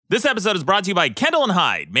This episode is brought to you by Kendall &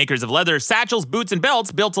 Hyde, makers of leather satchels, boots, and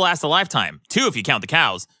belts built to last a lifetime. 2 if you count the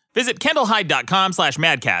cows. Visit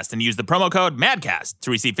kendallhyde.com/madcast and use the promo code MADCAST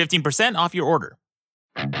to receive 15% off your order.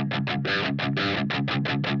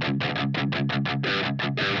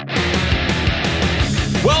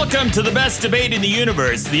 Welcome to the best debate in the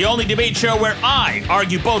universe, the only debate show where I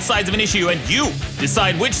argue both sides of an issue and you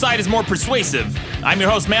decide which side is more persuasive. I'm your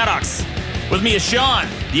host, Maddox. With me is Sean,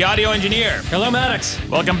 the audio engineer. Hello, Maddox.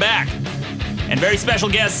 Welcome back. And very special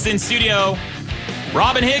guests in studio,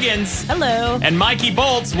 Robin Higgins. Hello. And Mikey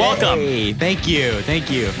Bolts. Welcome. Hey, thank you.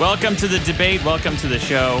 Welcome to the debate. Welcome to the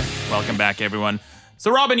show. Welcome back, everyone.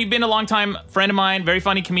 So, Robin, you've been a longtime friend of mine, very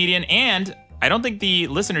funny comedian, and I don't think the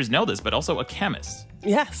listeners know this, but also a chemist.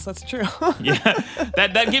 Yes, that's true. Yeah,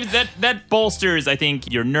 that bolsters, I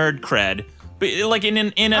think, your nerd cred. But like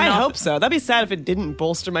I hope so. That'd be sad if it didn't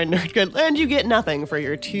bolster my nerd cred, and you get nothing for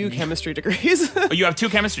your 2 chemistry degrees. Oh, you have 2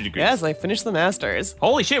 chemistry degrees? Yes, I finished the master's.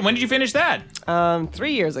 Holy shit! When did you finish that?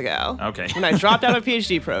 3 years ago. Okay. When I dropped out of a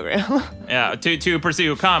PhD program. Yeah, to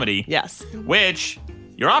pursue comedy. Yes. Which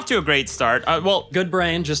you're off to a great start. Good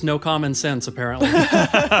brain, just no common sense, apparently.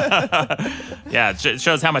 Yeah, it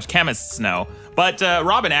shows how much chemists know. But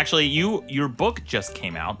Robin, actually, your book just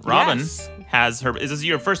came out. Robin has her. Is this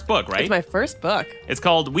your first book, right? It's my first book. It's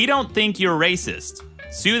called "We Don't Think You're Racist: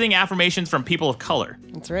 Soothing Affirmations from People of Color."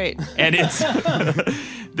 That's right. And it's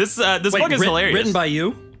this book is hilarious. Written by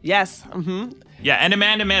you? Yes. Mm-hmm. Yeah, and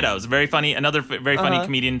Amanda Meadows, very funny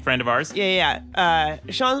comedian friend of ours. Yeah.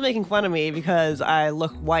 Sean's making fun of me because I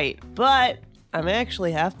look white, but I'm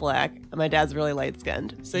actually half black, and my dad's really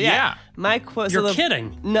light-skinned. So yeah. My quote. You're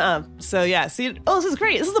kidding. No. So yeah. See. Oh, this is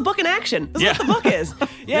great. This is the book in action. This is what the book is.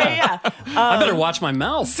 Yeah. I better watch my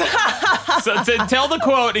mouth. So tell the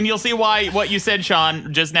quote, and you'll see why what you said,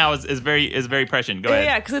 Sean, just now is very prescient. Go ahead.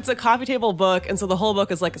 Yeah, because it's a coffee table book, and so the whole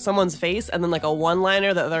book is like someone's face, and then like a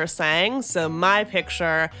one-liner that they're saying. So my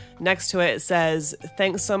picture next to it says,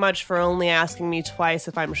 "Thanks so much for only asking me twice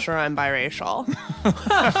if I'm sure I'm biracial,"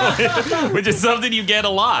 which is something you get a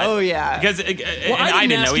lot. Oh yeah. Because I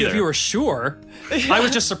didn't ask you if you were sure. I was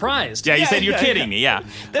just surprised. Yeah, you said you're kidding me. Yeah,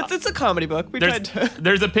 it's a comedy book.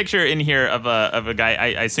 There's a picture in here of a guy.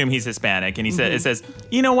 I assume he's Hispanic, and he said it says,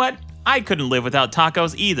 "You know what? I couldn't live without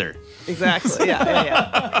tacos either." Exactly.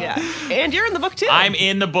 Yeah. And you're in the book too. I'm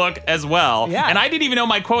in the book as well. Yeah. And I didn't even know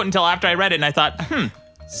my quote until after I read it, and I thought,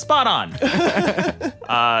 spot on.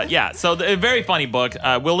 Yeah. So a very funny book.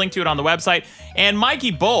 We'll link to it on the website. And Mikey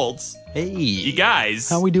Bolts. Hey. You guys.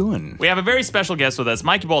 How we doing? We have a very special guest with us,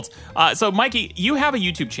 Mikey Bolts. So, Mikey, you have a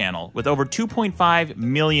YouTube channel with over 2.5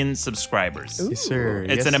 million subscribers. Yes, sir.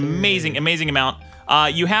 It's an amazing amount.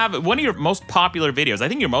 You have one of your most popular videos. I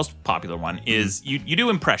think your most popular one is you do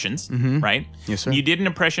impressions, right? Yes, sir. You did an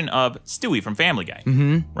impression of Stewie from Family Guy,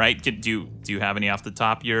 right? Do you have any off the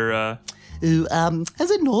top? Has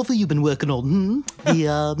a novel you've been working on?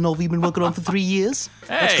 The novel you've been working on for 3 years? Hey,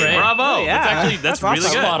 That's great. Bravo! Oh, yeah. That's really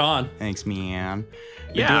awesome. good. Spot on. Thanks, man.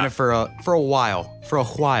 Been Yeah. doing it for a while,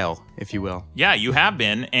 if you will. Yeah, you have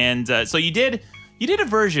been, and so you did a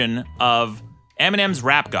version of Eminem's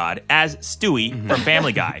Rap God as Stewie from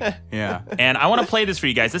Family Guy. Yeah. And I want to play this for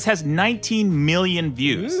you guys. This has 19 million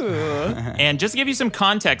views. Ooh. And just to give you some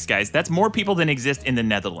context, guys, that's more people than exist in the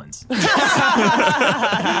Netherlands.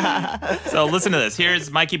 So listen to this. Here's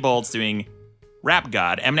Mikey Bolts doing Rap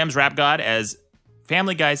God, Eminem's Rap God as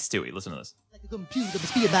Family Guy's Stewie. Listen to this. Like a computer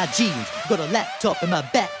must be in my jeans. Got a laptop in my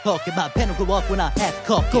back pocket. My pen will go off when I have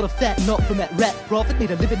cough. Got a fat knot from that rap profit.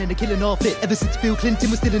 Made a living and a killing off it. Ever since Bill Clinton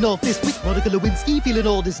was still in office. With Monica Lewinsky feeling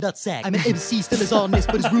all this nutsack. I'm an MC still as honest,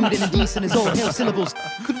 but as rude and indecent as all hell syllables.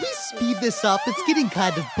 Could we speed this up? It's getting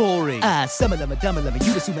kind of boring. Summon-lama, dumma-lama.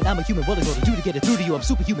 You assuming I'm a human. What I gotta do to get it through to you? I'm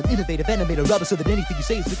superhuman, innovative, animator, rubber, so that anything you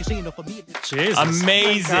say is ricocheting off of me. Jesus.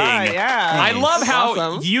 Amazing. God, yeah. I love how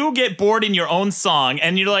Awesome. you get bored in your own song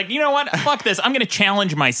and you're like, you know what? Fuck this. I'm going to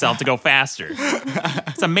challenge myself to go faster.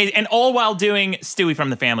 It's amazing. And all while doing Stewie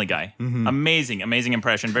from the Family Guy. Amazing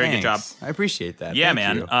impression. Very good job. Thanks. I appreciate that. Yeah,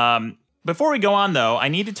 Thank man. you. Before we go on, though, I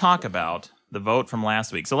need to talk about the vote from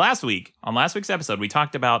last week. So last week, on last week's episode, we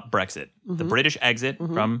talked about Brexit, the British exit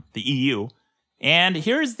from the EU. And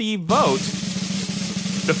here's the vote.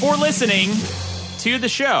 Before listening to the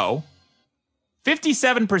show,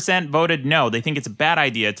 57% voted no. They think it's a bad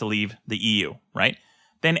idea to leave the EU, right?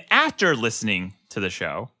 Then after listening to the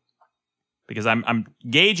show, because I'm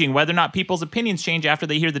gauging whether or not people's opinions change after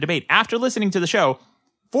they hear the debate. After listening to the show,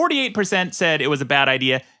 48% said it was a bad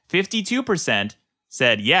idea. 52%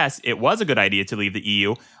 said, yes, it was a good idea to leave the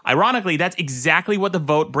EU. Ironically, that's exactly what the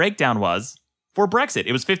vote breakdown was for Brexit.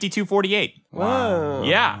 It was 52-48. Whoa.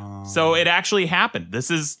 Yeah. So it actually happened.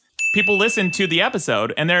 People listened to the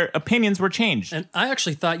episode and their opinions were changed. And I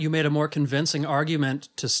actually thought you made a more convincing argument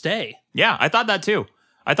to stay. Yeah, I thought that too.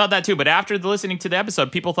 But after listening to the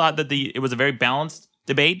episode, people thought that it was a very balanced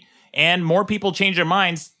debate, and more people changed their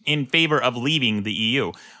minds in favor of leaving the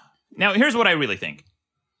EU. Now, here's what I really think,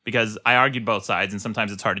 because I argued both sides, and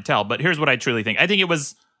sometimes it's hard to tell, but here's what I truly think. I think it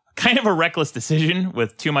was kind of a reckless decision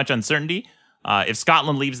with too much uncertainty. If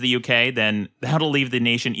Scotland leaves the UK, then that'll leave the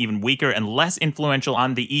nation even weaker and less influential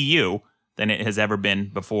on the EU than it has ever been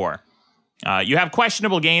before. You have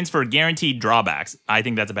questionable gains for guaranteed drawbacks. I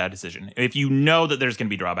think that's a bad decision. If you know that there's going to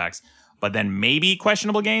be drawbacks, but then maybe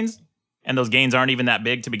questionable gains, and those gains aren't even that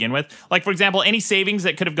big to begin with. Like, for example, any savings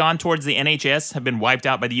that could have gone towards the NHS have been wiped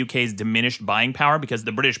out by the UK's diminished buying power because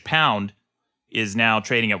the British pound is now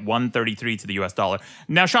trading at 133 to the US dollar.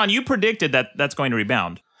 Now, Sean, you predicted that that's going to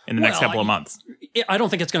rebound in the next couple of months. I don't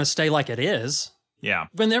think it's going to stay like it is. Yeah.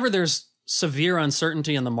 Whenever there's severe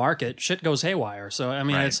uncertainty in the market, shit goes haywire. So, I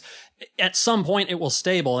mean, It's at some point it will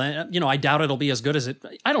stable. And, I doubt it'll be as good as it.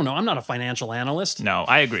 I don't know. I'm not a financial analyst. No,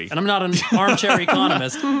 I agree. And I'm not an armchair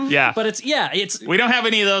economist. Yeah. But it's. We don't have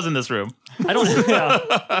any of those in this room. I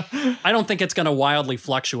don't think it's going to wildly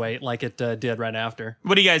fluctuate like it did right after.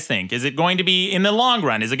 What do you guys think? Is it going to be, in the long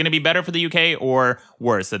run, is it going to be better for the UK or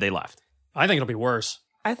worse that they left? I think it'll be worse.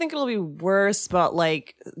 I think it'll be worse, but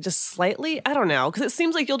just slightly. I don't know, because it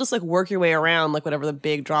seems like you'll just work your way around whatever the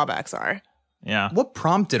big drawbacks are. Yeah. What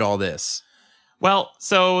prompted all this? Well,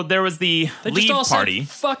 so there was the leave party. Said,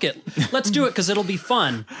 fuck it, let's do it because it'll be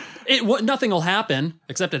fun. Nothing will happen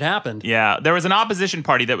except it happened. Yeah, there was an opposition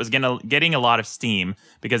party that was getting a lot of steam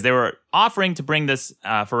because they were offering to bring this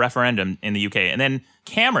for referendum in the UK, and then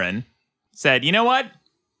Cameron said, "You know what?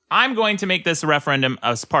 I'm going to make this a referendum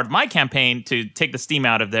as part of my campaign to take the steam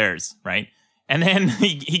out of theirs," right? And then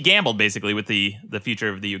he gambled basically with the future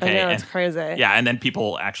of the UK. I know, it's crazy. Yeah, and then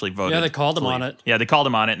people actually voted. Yeah, they called him on it. Yeah, they called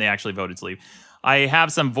him on it, and they actually voted to leave. I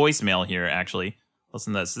have some voicemail here, actually.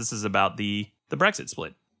 Listen to this. This is about the Brexit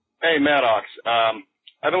split. Hey, Maddox.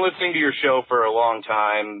 I've been listening to your show for a long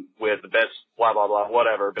time with the best blah, blah, blah,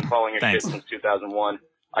 whatever. Been following your shit since 2001.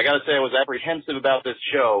 I got to say I was apprehensive about this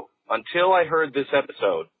show until I heard this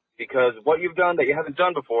episode. Because what you've done that you haven't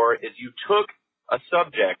done before is you took a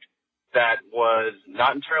subject that was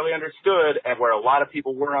not entirely understood and where a lot of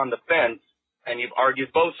people were on the fence, and you've argued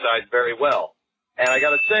both sides very well. And I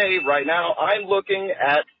got to say, right now, I'm looking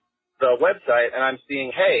at the website and I'm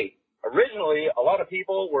seeing, hey, originally a lot of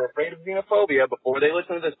people were afraid of xenophobia before they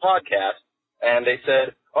listened to this podcast, and they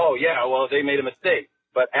said, oh, yeah, well, they made a mistake.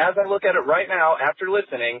 But as I look at it right now, after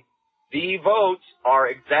listening, the votes are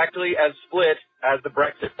exactly as split as the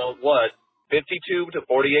Brexit vote was, 52 to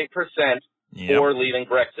 48% for leaving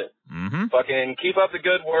Brexit. Mm-hmm. Fucking keep up the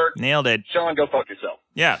good work. Nailed it. Sean, go fuck yourself.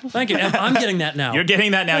 Yeah. Thank you. I'm getting that now. You're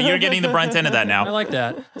getting that now. You're getting the brunt end of that now. I like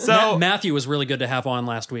that. So Matthew was really good to have on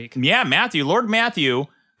last week. Yeah, Lord Matthew,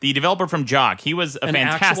 the developer from Jock. He was a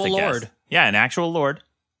fantastic actual guest. lord. Yeah, an actual lord.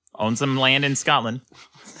 Owns some land in Scotland.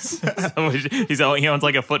 So he owns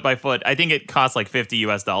a foot by foot. I think it costs $50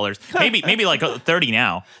 US. Maybe 30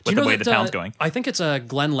 now with the way the pound's going. I think it's a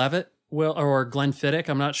Glenlivet or Glenfiddich.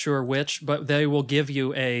 I'm not sure which, but they will give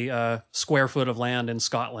you a square foot of land in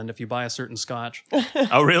Scotland if you buy a certain scotch.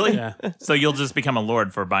 Oh, really? Yeah. So you'll just become a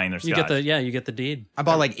lord for buying their scotch. You get the deed. I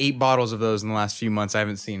bought 8 bottles of those in the last few months. I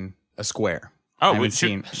haven't seen a square. Oh,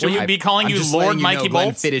 should we be calling you Lord Mikey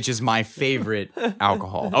Bolts? Glenfiddich is my favorite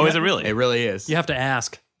alcohol. Oh, is it really? It really is. You have to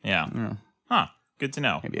ask. Yeah. Huh. Good to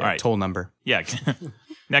know. Maybe All a right. toll number. Yeah.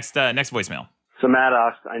 Next voicemail. So,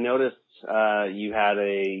 Maddox, I noticed you had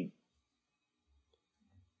a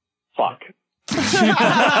fuck.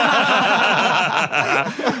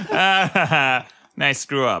 Nice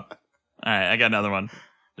screw up. All right, I got another one.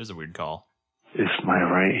 There's a weird call. If my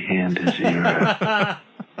right hand is Europe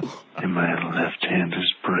and my left hand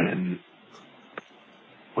is Britain,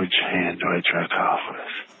 which hand do I jerk off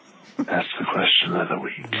with? That's the question of the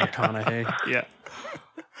week. McConaughey. Yeah.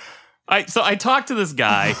 I talked to this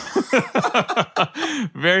guy.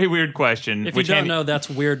 Very weird question. If you don't know, that's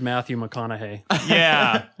weird Matthew McConaughey.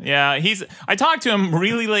 Yeah. I talked to him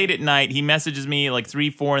really late at night. He messages me 3,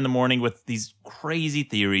 4 in the morning with these crazy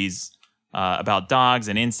theories about dogs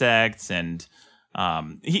and insects, and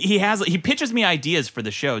he pitches me ideas for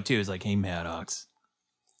the show too. He's like, "Hey, Maddox,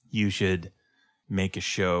 you should make a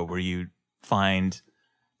show where you find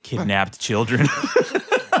kidnapped children."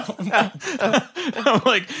 I'm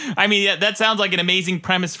like, that sounds like an amazing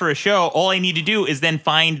premise for a show. All I need to do is then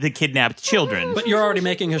find the kidnapped children. But you're already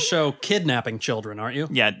making a show kidnapping children, aren't you?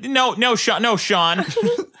 Yeah. No, Sean.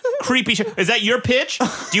 creepy show. Is that your pitch?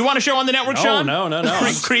 Do you want a show on the network, Sean? No.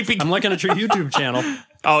 Creepy. I'm looking at your YouTube channel.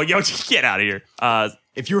 Oh, yo, just get out of here.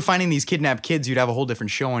 If you were finding these kidnapped kids, you'd have a whole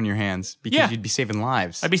different show on your hands because you'd be saving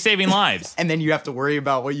lives. I'd be saving lives. And then you have to worry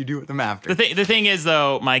about what you do with them after. The thing is,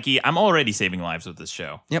 though, Mikey, I'm already saving lives with this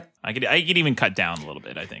show. Yep. I could even cut down a little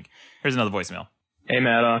bit, I think. Here's another voicemail. Hey,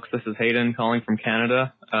 Maddox. This is Hayden calling from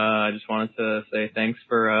Canada. I just wanted to say thanks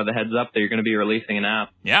for the heads up that you're going to be releasing an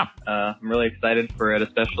app. Yeah. I'm really excited for it,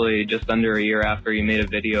 especially just under a year after you made a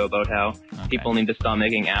video about how people need to stop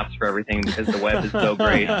making apps for everything because the web is so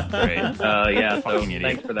great. Great. So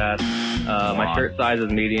thanks for that. My shirt size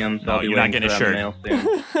is medium, so I'll be you're not waiting getting for a that shirt.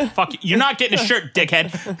 mail soon. Fuck you. You're not getting a shirt,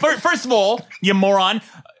 dickhead. First of all, you moron.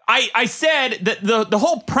 I said that the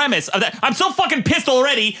whole premise of that, I'm so fucking pissed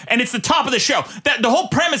already, and it's the top of the show, that the whole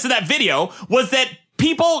premise of that video was that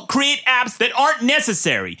people create apps that aren't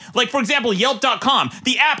necessary. Like, for example, Yelp.com.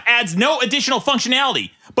 The app adds no additional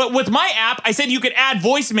functionality. But with my app, I said you could add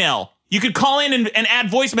voicemail. You could call in and add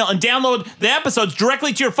voicemail and download the episodes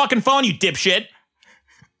directly to your fucking phone, you dipshit.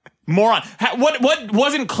 Moron. What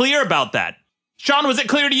wasn't clear about that? Sean, was it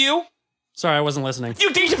clear to you? Sorry, I wasn't listening.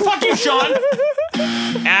 Fuck you, Sean.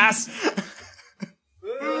 Ass.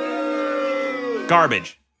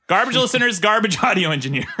 Garbage listeners, garbage audio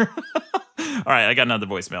engineer. All right, I got another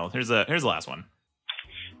voicemail. Here's the last one.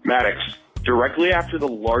 Maddox, directly after the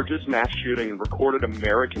largest mass shooting in recorded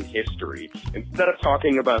American history, instead of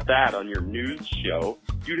talking about that on your news show,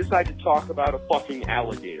 you decide to talk about a fucking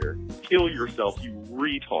alligator. Kill yourself, you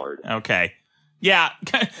retard. Okay. Yeah,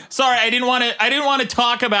 sorry, I didn't want to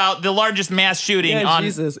talk about the largest mass shooting on.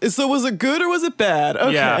 Jesus. So was it good or was it bad?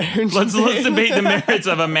 Okay. Yeah, let's debate the merits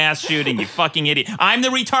of a mass shooting. You fucking idiot. I'm the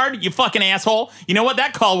retard. You fucking asshole. You know what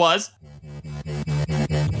that call was?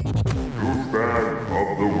 Douchebag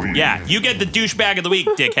of the week. Yeah, you get the douchebag of the week,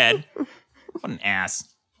 dickhead. What an ass.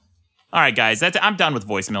 All right, guys, I'm done with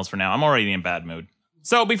voicemails for now. I'm already in a bad mood.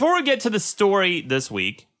 So before we get to the story this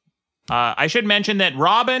week. I should mention that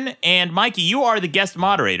Robin and Mikey, you are the guest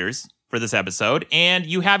moderators for this episode, and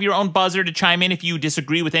you have your own buzzer to chime in if you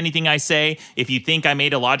disagree with anything I say. If you think I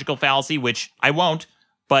made a logical fallacy, which I won't,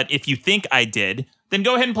 but if you think I did, then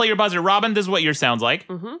go ahead and play your buzzer. Robin, this is what yours sounds like.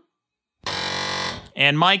 Mm-hmm.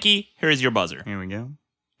 And Mikey, here's your buzzer. Here we go.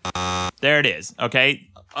 There it is, okay?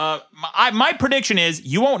 My prediction is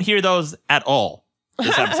you won't hear those at all.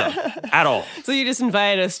 This episode. At all. So you just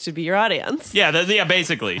invited us to be your audience. Yeah,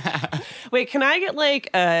 basically. Wait, can I get like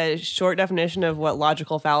a short definition of what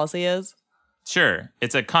logical fallacy is? Sure.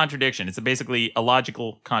 It's a contradiction. It's basically a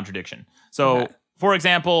logical contradiction. So, for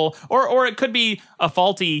example, or it could be a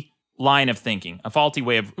faulty line of thinking, a faulty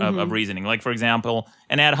way of reasoning. Like, for example,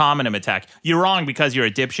 an ad hominem attack. You're wrong because you're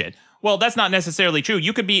a dipshit. Well, that's not necessarily true.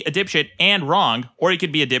 You could be a dipshit and wrong, or you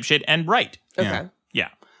could be a dipshit and right. Okay. Yeah.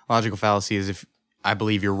 Logical fallacy is if I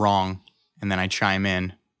believe you're wrong, and then I chime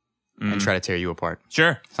in and try to tear you apart.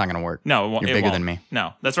 Sure. It's not going to work. No, you're bigger than me.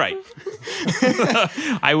 No, that's right.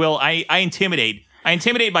 I intimidate. I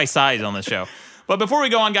intimidate by size on this show. But before we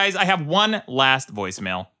go on, guys, I have one last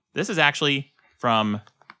voicemail. This is actually from a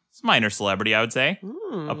minor celebrity, I would say.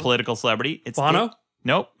 A political celebrity. It's Bono?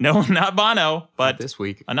 No, not Bono, but not this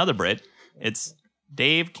week. Another Brit. It's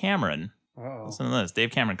Dave Cameron. Uh-oh. Listen to this.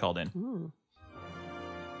 Dave Cameron called in.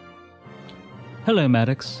 Hello,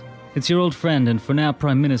 Maddox. It's your old friend and for now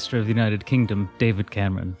Prime Minister of the United Kingdom, David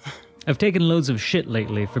Cameron. I've taken loads of shit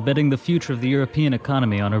lately for betting the future of the European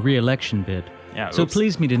economy on a re-election bid. So it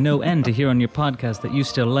pleased me to no end to hear on your podcast that you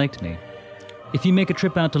still liked me. If you make a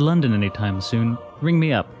trip out to London anytime soon, ring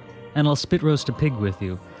me up, and I'll spit roast a pig with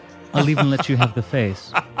you. I'll even let you have the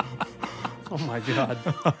face. Oh my God.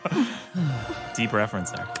 Deep reference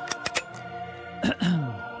there.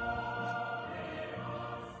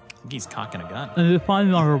 He's cocking a gun. And if I'm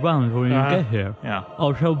not around when you get here,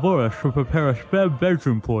 I'll tell Boris to prepare a spare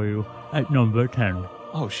bedroom for you at number 10.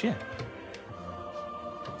 Oh, shit.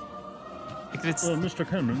 Mr.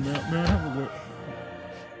 Cameron, may I have a word?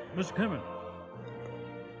 Mr. Cameron.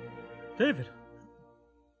 David.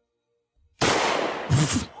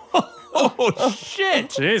 Oh,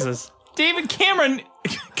 shit. Jesus. David Cameron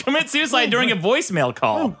commit suicide during a voicemail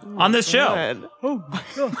call on this show. Oh, my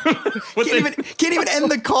God. Can't even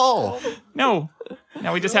end the call. No.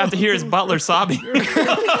 Now we just have to hear his butler sobbing.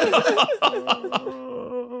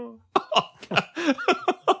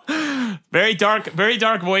 Very dark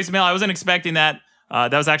voicemail. I wasn't expecting that.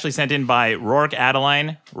 That was actually sent in by Rourke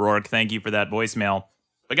Adeline. Rourke, thank you for that voicemail.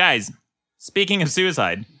 But guys, speaking of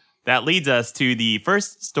suicide, that leads us to the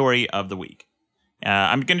first story of the week.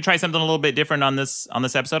 I'm going to try something a little bit different on this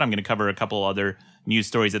episode. I'm going to cover a couple other news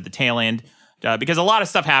stories at the tail end. because a lot of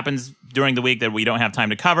stuff happens during the week that we don't have time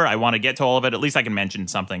to cover. I want to get to all of it. At least I can mention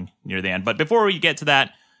something near the end. But before we get to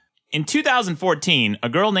that, in 2014, a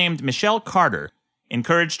girl named Michelle Carter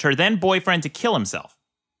encouraged her then boyfriend to kill himself.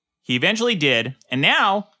 He eventually did, and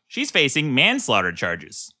now she's facing manslaughter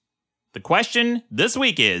charges. The question this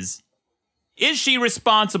week is she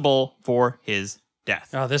responsible for his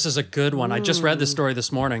death? Oh, this is a good one. I just read this story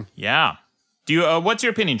this morning. Yeah. Do you? What's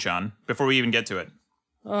your opinion, Sean, before we even get to it?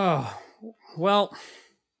 Oh, well,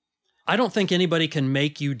 I don't think anybody can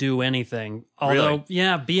make you do anything. Although, Really?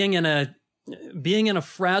 yeah, being in a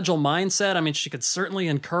fragile mindset, I mean, she could certainly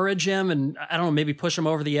encourage him and, I don't know, maybe push him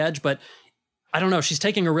over the edge, but I don't know. She's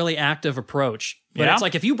taking a really active approach. But Yeah? it's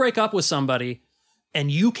like if you break up with somebody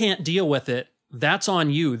and you can't deal with it, that's on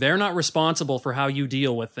you. They're not responsible for how you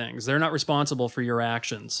deal with things. They're not responsible for your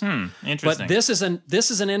actions. Interesting. But this is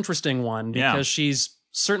an interesting one because she's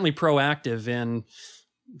certainly proactive in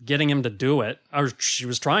getting him to do it. Or she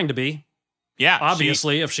was trying to be. Yeah.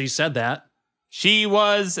 Obviously, if she said that. She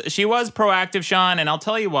was proactive, Sean, and I'll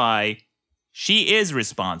tell you why. She is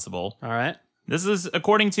responsible. All right. This is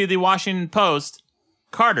according to the Washington Post.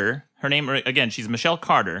 Carter, her name, again, she's Michelle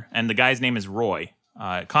Carter, and the guy's name is Roy,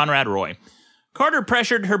 Conrad Roy. Carter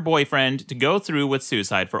pressured her boyfriend to go through with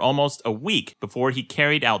suicide for almost a week before he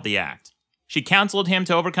carried out the act. She counseled him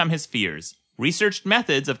to overcome his fears, researched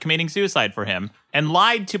methods of committing suicide for him, and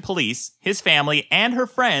lied to police, his family, and her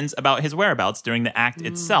friends about his whereabouts during the act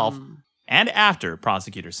itself and after,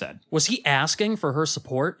 prosecutors said. Was he asking for her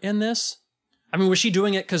support in this? I mean, was she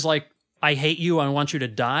doing it because, like, I hate you, I want you to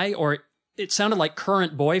die? Or it sounded like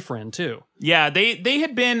current boyfriend, too. Yeah, they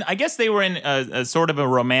had been, I guess they were in a sort of a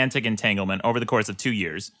romantic entanglement over the course of 2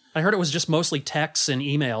 years. I heard it was just mostly texts and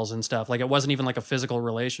emails and stuff. Like, it wasn't even like a physical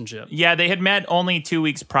relationship. Yeah, they had met only 2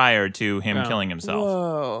 weeks prior to him killing himself.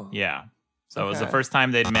 Whoa. Yeah. So it was the first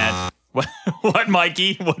time they'd met. What,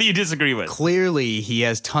 Mikey? What do you disagree with? Clearly, he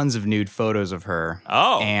has tons of nude photos of her.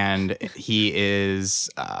 Oh. And he is,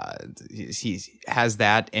 he has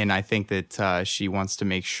that, and I think that she wants to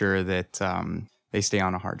make sure that they stay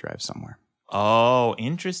on a hard drive somewhere. Oh,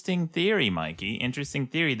 interesting theory, Mikey. Interesting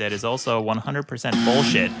theory that is also 100%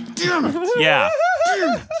 bullshit. Damn it. Yeah.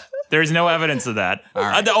 There's no evidence of that.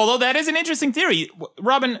 Right. Although that is an interesting theory.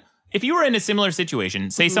 Robin, if you were in a similar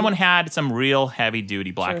situation, say someone had some real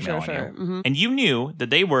heavy-duty blackmail on you, and you knew that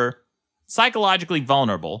they were psychologically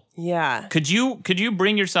vulnerable, could you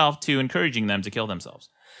bring yourself to encouraging them to kill themselves?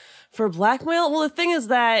 For blackmail? Well, the thing is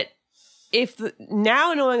that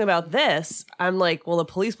now knowing about this, I'm like, well, the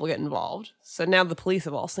police will get involved. So now the police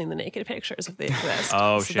have all seen the naked pictures if they exist.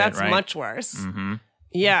 Oh, so shit, that's right. much worse. Mm-hmm.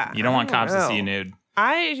 Yeah. You don't want cops to see you nude.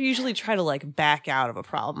 I usually try to like back out of a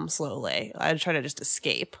problem slowly. I try to just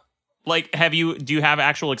escape. Like, do you have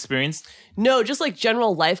actual experience? No, just like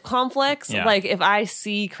general life conflicts. Yeah. Like if I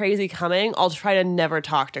see crazy coming, I'll try to never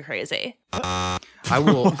talk to crazy. I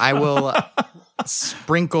will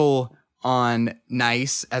sprinkle on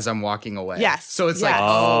nice as I'm walking away. Yes. So it's Yes. like,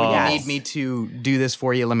 oh, Yes. you need me to do this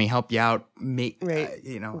for you. Let me help you out. Right.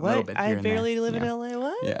 A little What? bit I here and barely there. live in LA.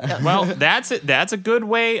 What? Yeah. Well, that's a good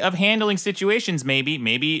way of handling situations, maybe.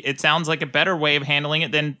 Maybe it sounds like a better way of handling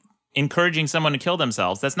it than encouraging someone to kill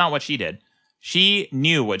themselves. That's not what she did. She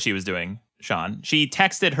knew what she was doing, Sean. She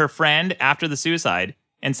texted her friend after the suicide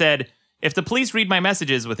and said, if the police read my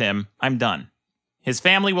messages with him, I'm done. His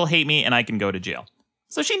family will hate me and I can go to jail.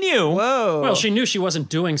 So she knew. Whoa. Well, she knew she wasn't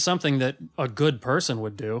doing something that a good person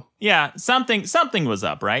would do. Yeah, something was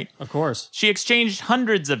up, right? Of course. She exchanged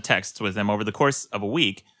hundreds of texts with him over the course of a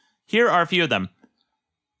week. Here are a few of them.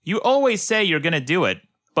 You always say you're going to do it,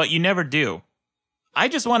 but you never do. I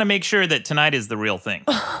just want to make sure that tonight is the real thing.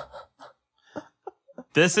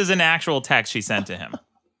 This is an actual text she sent to him.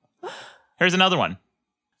 Here's another one.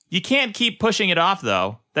 You can't keep pushing it off,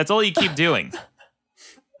 though. That's all you keep doing.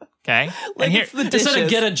 Okay? Like and here, it's the Instead dishes. of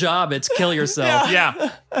get a job, it's kill yourself.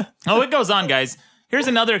 yeah. Oh, it goes on, guys. Here's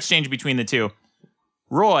another exchange between the two.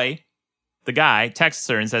 Roy, the guy, texts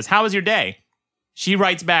her and says, how was your day? She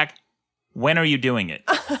writes back, when are you doing it?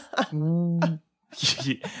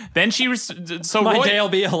 Then My Roy, day will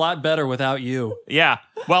be a lot better without you. yeah.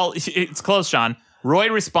 Well, it's close, Sean. Roy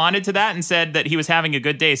responded to that and said that he was having a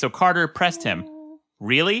good day, so Carter pressed him.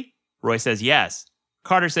 Really? Roy says, yes.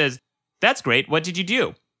 Carter says, that's great. What did you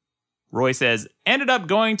do? Roy says, ended up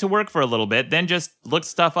going to work for a little bit, then just looked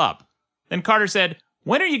stuff up. Then Carter said,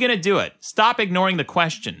 when are you going to do it? Stop ignoring the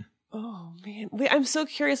question. Oh, man. Wait, I'm so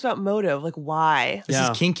curious about motive. Like, why? This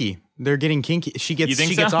is kinky. They're getting kinky. She gets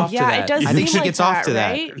so? off to Yeah, that. it does I think seem she like gets off that, to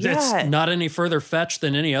right? that. Yeah. It's not any further fetched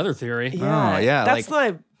than any other theory. Yeah. Oh, yeah, That's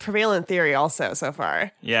my prevalent theory also so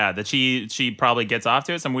far. Yeah, that she probably gets off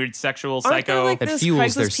to it. Some weird sexual Aren't there psycho. like It those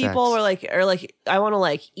fuels their Craigslist people sex. where like I want to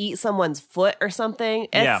like eat someone's foot or something?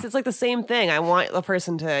 It's like the same thing. I want the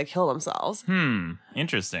person to kill themselves.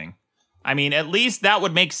 Interesting. I mean, at least that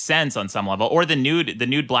would make sense on some level. Or the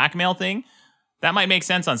nude blackmail thing. That might make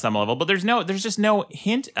sense on some level, but there's just no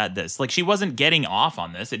hint at this. Like, she wasn't getting off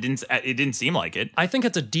on this. It didn't seem like it. I think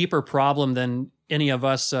it's a deeper problem than any of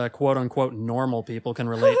us quote unquote normal people can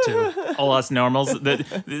relate to. All us normals.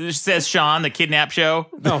 Says Sean, the Kidnap Show.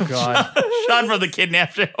 Oh God, Sean from the Kidnap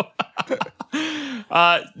Show.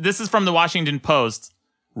 This is from the Washington Post.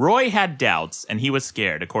 Roy had doubts and he was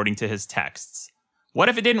scared, according to his texts. What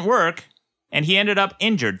if it didn't work and he ended up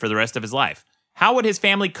injured for the rest of his life? How would his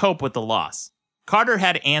family cope with the loss? Carter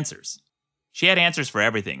had answers. She had answers for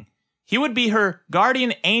everything. He would be her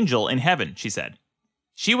guardian angel in heaven, she said.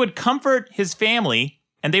 She would comfort his family,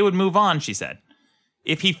 and they would move on, she said.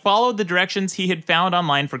 If he followed the directions he had found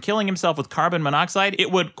online for killing himself with carbon monoxide,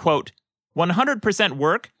 it would, quote, 100%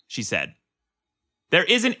 work, she said. There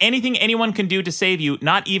isn't anything anyone can do to save you,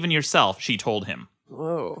 not even yourself, she told him.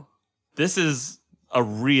 Whoa. This is a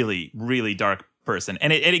really, really dark person.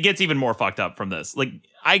 And it gets even more fucked up from this. Like,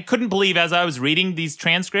 I couldn't believe as I was reading these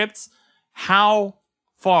transcripts how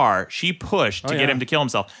far she pushed to get him to kill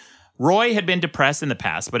himself. Roy had been depressed in the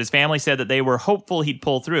past, but his family said that they were hopeful he'd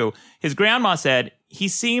pull through. His grandma said he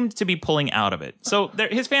seemed to be pulling out of it. So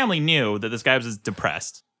his family knew that this guy was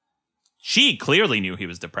depressed. She clearly knew he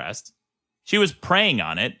was depressed. She was preying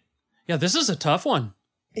on it. yeah, this is a tough one.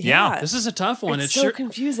 Yeah. This is a tough one. It's so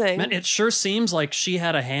confusing. Man, it sure seems like she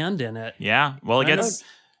had a hand in it. Yeah. Well, it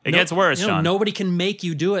gets worse, Sean. Nobody can make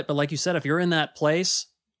you do it, but like you said, if you're in that place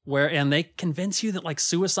and they convince you that like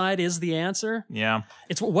suicide is the answer. Yeah.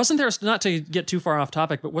 Wasn't there, not to get too far off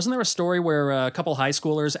topic, but wasn't there a story where a couple high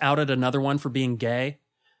schoolers outed another one for being gay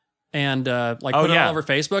and put it all over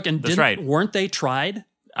Facebook and weren't they tried?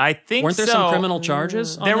 I think weren't there some criminal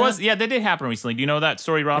charges? There was, that did happen recently. Do you know that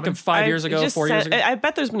story, Robin? Like 5 years ago, 4 years ago. I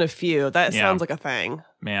bet there's been a few. That sounds like a thing.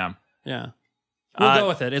 Yeah. Yeah. We'll go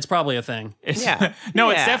with it. It's probably a thing. It's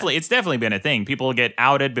definitely been a thing. People get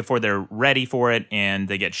outed before they're ready for it, and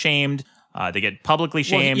they get shamed. They get publicly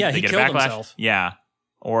shamed. Well, they he get a killed backlash. himself. Yeah.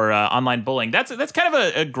 Or online bullying. That's kind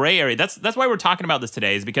of a gray area. That's why we're talking about this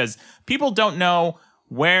today, is because people don't know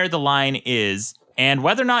where the line is and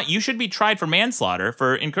whether or not you should be tried for manslaughter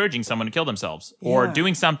for encouraging someone to kill themselves or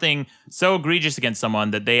doing something so egregious against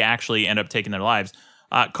someone that they actually end up taking their lives.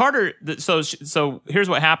 Carter, so here's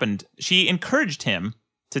what happened. She encouraged him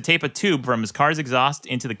to tape a tube from his car's exhaust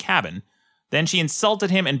into the cabin. Then she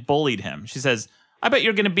insulted him and bullied him. She says, I bet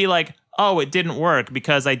you're going to be like, oh, it didn't work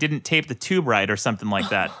because I didn't tape the tube right or something like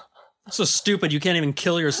that. So stupid, you can't even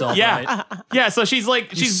kill yourself, yeah. right? Yeah, so she's like,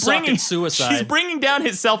 she's bringing suicide. She's bringing down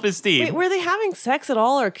his self-esteem. Wait, were they having sex at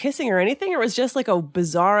all or kissing or anything? Or was it just like a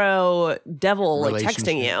bizarro devil like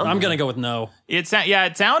texting you? I'm going to go with no. It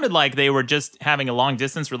sounded like they were just having a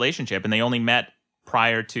long-distance relationship and they only met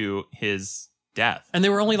prior to his death. And they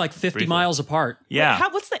were only like 50 miles apart. Yeah.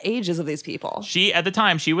 What's the ages of these people? At the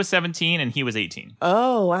time, she was 17 and he was 18.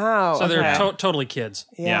 Oh, wow. So they're totally kids.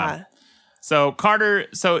 Yeah. So Carter,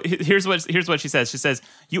 here's what she says. She says,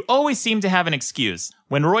 you always seem to have an excuse.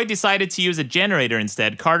 When Roy decided to use a generator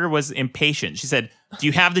instead, Carter was impatient. She said, do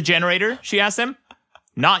you have the generator? She asked him.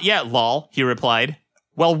 Not yet, lol, he replied.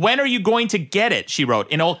 Well, when are you going to get it? She wrote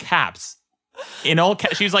in all caps. She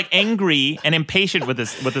was like angry and impatient with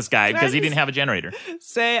this guy because he didn't have a generator.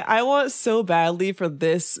 I want so badly for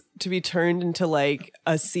this to be turned into like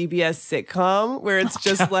a CBS sitcom where it's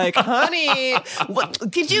just like, honey,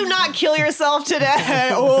 did you not kill yourself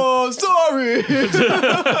today? Oh, sorry.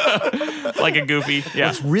 Like a Goofy. Yeah.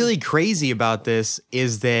 What's really crazy about this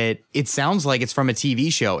is that it sounds like it's from a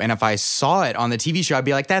TV show. And if I saw it on the TV show, I'd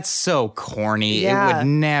be like, that's so corny. Yeah. It would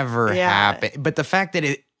never happen. But the fact that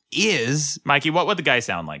it is. Mikey, what would the guy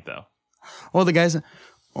sound like, though? Well, the guy's, I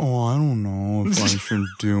don't know if I should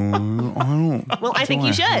do it. I don't. Well, I think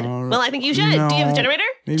you should. Well, I think you should. No, do you have the generator?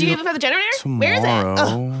 Do you even have the generator? Tomorrow. Where is it?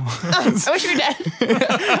 Oh, I wish you were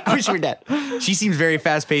dead. I wish you were dead. She seems very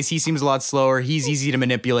fast paced. He seems a lot slower. He's easy to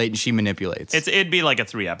manipulate, and she manipulates. It'd be like a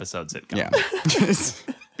 3-episode sitcom. Yeah.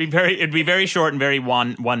 It'd be very short and very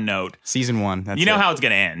one note. Season 1. That's you know how it's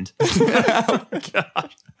gonna end. Oh, God.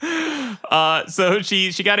 So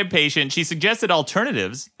she got impatient. She suggested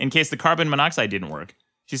alternatives in case the carbon monoxide didn't work.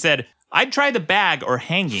 She said, I'd try the bag or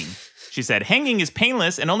hanging. She said, hanging is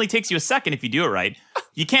painless and only takes you a second if you do it right.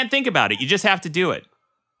 You can't think about it. You just have to do it.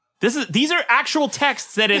 These are actual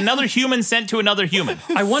texts that another human sent to another human.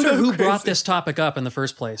 I wonder who brought this topic up in the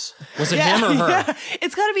first place. Was it him or her? Yeah.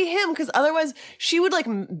 It's got to be him, because otherwise she would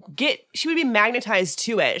be magnetized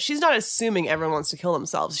to it. She's not assuming everyone wants to kill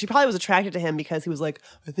themselves. She probably was attracted to him because he was like,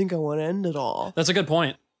 I think I want to end it all. That's a good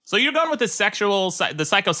point. So you're going with the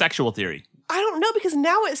psychosexual theory. I don't know, because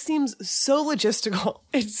now it seems so logistical.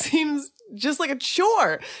 It seems just like a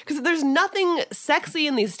chore, because there's nothing sexy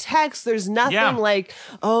in these texts. There's nothing like,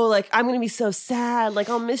 oh, like, I'm going to be so sad. Like,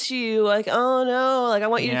 I'll miss you. Like, oh no. Like, I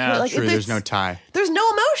want you to kill. Like, true. There's no tie. There's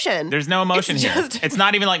no emotion. There's no emotion here. It's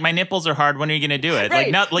not even like my nipples are hard. When are you going to do it?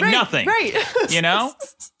 Right, nothing. Right. You know?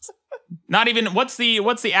 Not even what's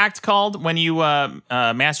the act called when you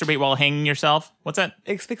masturbate while hanging yourself? What's that?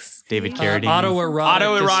 David Carradine.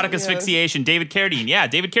 Autoerotic asphyxiation. David Carradine. Yeah,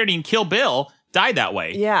 David Carradine. Kill Bill died that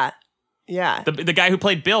way. Yeah. The guy who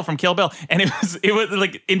played Bill from Kill Bill, and it was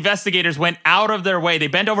like investigators went out of their way. They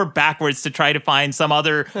bent over backwards to try to find some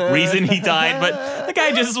other reason he died, but the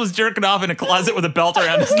guy just was jerking off in a closet with a belt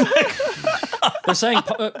around his neck. They're saying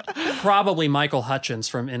probably Michael Hutchence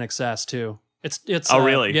from In Excess too. It's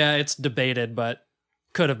really? Yeah, it's debated, but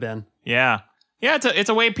could have been. Yeah. It's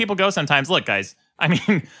a way people go sometimes. Look, guys. I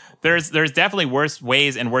mean, there's definitely worse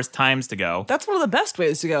ways and worse times to go. That's one of the best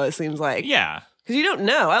ways to go, it seems like. Yeah. Because you don't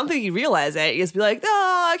know. I don't think you realize it. You just be like,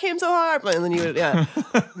 oh, I came so hard. And then you would, I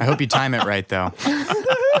hope you time it right, though.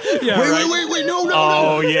 Wait, no.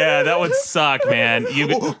 Oh, yeah, that would suck, man.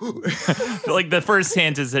 Like, the first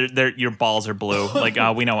hint is that your balls are blue. Like,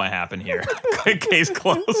 we know what happened here. Case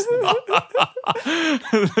closed.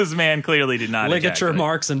 This man clearly did not ligature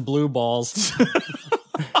marks and blue balls.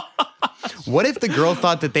 What if the girl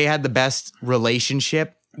thought that they had the best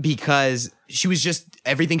relationship because she was just,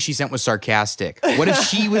 everything she sent was sarcastic? What if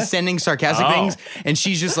she was sending sarcastic things and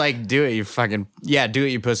she's just like, do it, you fucking, do it,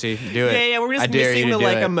 you pussy, do it. Yeah, we're just missing the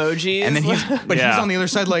like emojis. And then he's on the other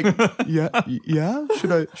side like, yeah,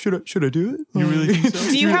 should I do it? You really think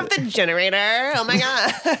so? Do you have the generator? Oh my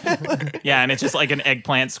God. Yeah, and it's just like an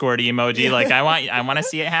eggplant squirty emoji. Like, I want to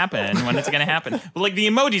see it happen. When it's going to happen. But like the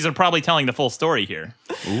emojis are probably telling the full story here.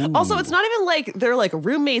 Ooh. Also, it's not even like they're like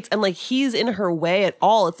roommates and like he's in her way at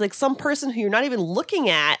all. It's like some person who you're not even looking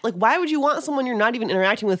at. Like, why would you want someone you're not even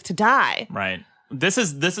interacting with to die? Right. This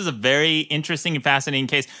is a very interesting and fascinating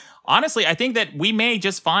case. Honestly, I think that we may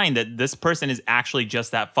just find that this person is actually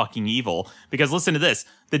just that fucking evil. Because listen to this.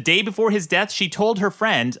 The day before his death, she told her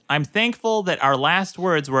friend, I'm thankful that our last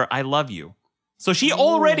words were, I love you. So she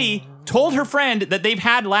already told her friend that they've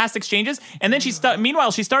had last exchanges. And then meanwhile,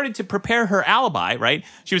 she started to prepare her alibi, right?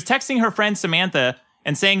 She was texting her friend Samantha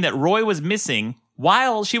and saying that Roy was missing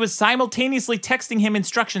while she was simultaneously texting him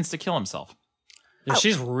instructions to kill himself. Yeah,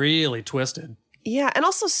 she's really twisted. Yeah, and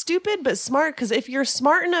also stupid, but smart, because if you're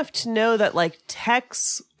smart enough to know that, like,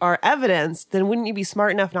 texts are evidence, then wouldn't you be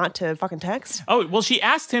smart enough not to fucking text? Oh, well, she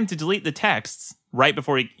asked him to delete the texts right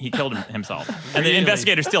before he killed himself. And the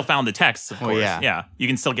investigators still found the texts, of course. Yeah, you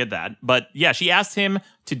can still get that. But yeah, she asked him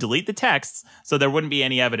to delete the texts so there wouldn't be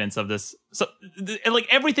any evidence of this. So, like,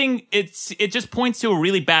 everything, it just points to a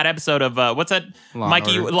really bad episode of, what's that,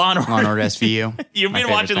 Mikey? Law and Order. Law and Order SVU. You've been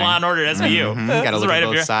watching Law and Order SVU. Mm-hmm. Got to look at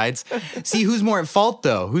both sides. See, who's more at fault,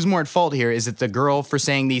 though? Who's more at fault here? Is it the girl for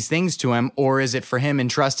saying these things to him, or is it for him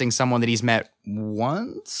entrusting someone that he's met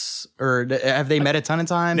once? Or have they met a ton of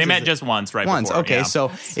times? They met just once, right? Once, before, okay. yeah.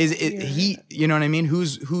 So is it he, you know what I mean?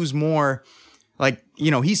 Who's more, like,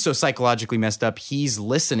 you know, he's so psychologically messed up, he's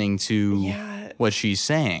listening to what she's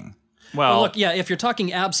saying. Well, look, if you're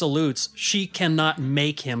talking absolutes, she cannot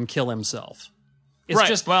make him kill himself. It's right.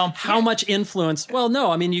 Just how much influence. Well,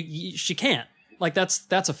 no, I mean, she can't. Like, that's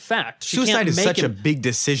a fact. Suicide is such a big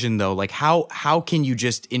decision, though. Like, how can you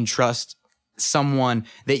just entrust someone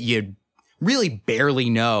that you really barely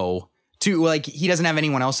know to, like, he doesn't have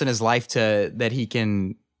anyone else in his life that he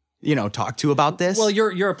can, you know, talk to about this? Well,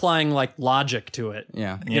 you're applying, like, logic to it.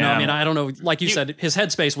 Yeah. You know, I mean, I don't know. Like you said, his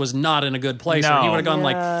headspace was not in a good place. No. Or he would have gone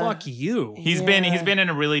like, fuck you. He's been in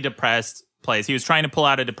a really depressed place. He was trying to pull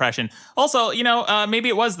out of depression. Also, you know, maybe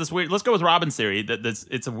it was this weird, let's go with Robin's theory that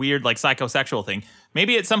it's a weird, like, psychosexual thing.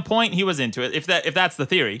 Maybe at some point he was into it, if that's the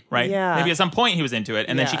theory, right? Yeah. Maybe at some point he was into it,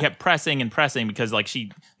 and then she kept pressing and pressing because, like,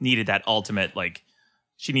 she needed that ultimate,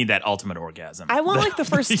 orgasm. I want, like, the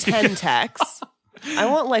first 10 texts. I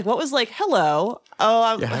want, like, what was, like, hello.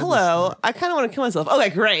 Oh, hello. I kind of want to kill myself. Okay,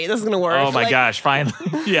 great. This is going to work. Oh, my gosh. Finally.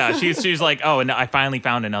 Yeah, she's like, oh, and I finally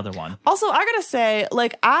found another one. Also, I got to say,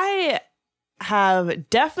 like, I have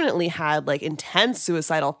definitely had like intense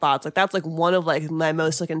suicidal thoughts. Like that's like one of like my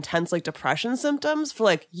most like intense like depression symptoms for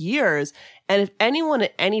like years. And if anyone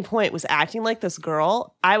at any point was acting like this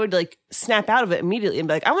girl, I would like snap out of it immediately and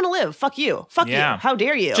be like, I want to live. Fuck you. Fuck you. How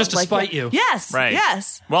dare you? Just to like, spite you. Yes. Right.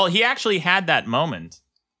 Yes. Well, he actually had that moment.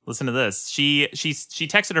 Listen to this. She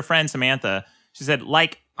texted her friend Samantha. She said,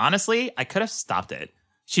 like, honestly, I could have stopped it.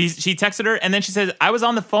 She texted her and then she says, I was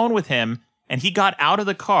on the phone with him and he got out of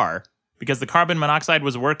the car because the carbon monoxide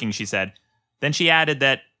was working, she said. Then she added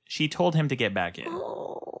that she told him to get back in.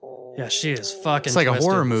 Yeah, she is fucking It's like twisted.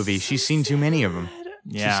 a horror movie. She's seen too many of them.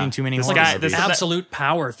 Yeah. She's seen too many This horror guy- movies. this- Absolute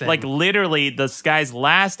power thing. Like literally this guy's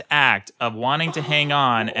last act of wanting to hang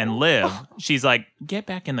on and live. She's like, get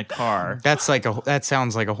back in the car. That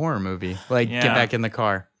sounds like a horror movie. Like, Yeah. get back in the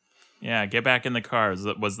car. Yeah, get back in the car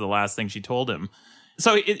was the last thing she told him.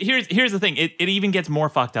 So here's the thing. It even gets more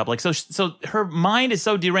fucked up. Like so her mind is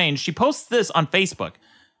so deranged. She posts this on Facebook.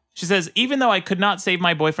 She says, even though I could not save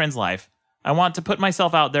my boyfriend's life, I want to put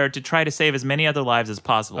myself out there to try to save as many other lives as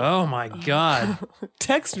possible. Oh my God.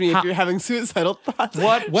 Text me if you're having suicidal thoughts.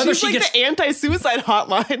 What? Whether She's she like gets the anti-suicide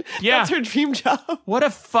hotline. Yeah. That's her dream job. What a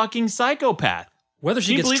fucking psychopath. whether she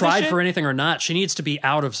Can you gets believe this tried shit? for anything or not, she needs to be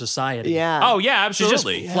out of society. Yeah. Oh yeah, She's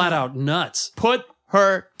absolutely. just flat out nuts. Put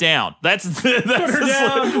her down. That's put her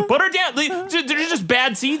down. Put her down. There's just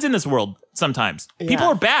bad seeds in this world sometimes. People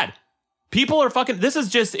are bad. People are fucking. This is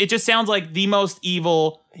just. It just sounds like the most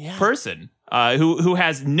evil person who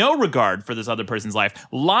has no regard for this other person's life,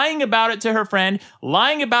 lying about it to her friend,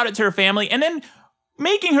 lying about it to her family, and then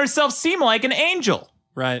making herself seem like an angel.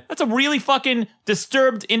 Right. That's a really fucking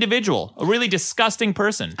disturbed individual, a really disgusting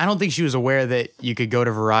person. I don't think she was aware that you could go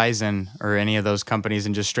to Verizon or any of those companies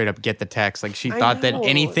and just straight up get the text. Like, she thought that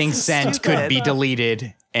anything sent could be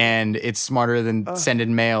deleted, and it's smarter than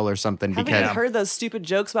sending mail or something. Haven't because you heard those stupid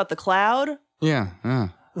jokes about the cloud? yeah.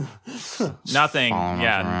 Nothing. Following us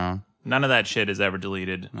Yeah. around. None of that shit is ever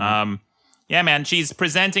deleted. Yeah, man. She's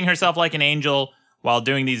presenting herself like an angel while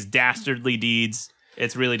doing these dastardly deeds.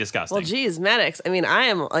 It's really disgusting. Well, geez, Maddox. I mean, I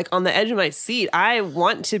am like on the edge of my seat. I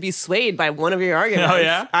want to be swayed by one of your arguments. Oh,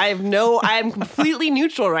 yeah? I'm completely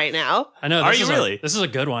neutral right now. I know. Are This you is really? This is a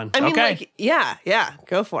good one. I mean, Okay. like, yeah,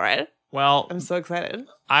 go for it. Well, I'm so excited.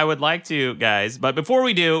 I would like to, guys, but before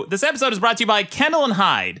we do, this episode is brought to you by Kendall &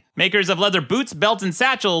 Hyde, makers of leather boots, belts, and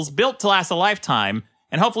satchels built to last a lifetime,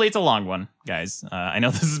 and hopefully it's a long one, guys. I know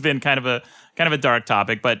this has been kind of a dark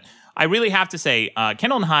topic, but I really have to say,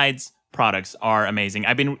 Kendall & Hyde's products are amazing.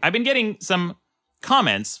 I've been getting some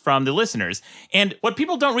comments from the listeners, and what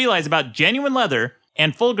people don't realize about genuine leather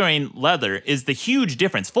and full grain leather is the huge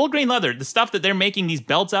difference. Full grain leather, the stuff that they're making these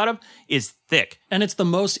belts out of, is thick. And it's the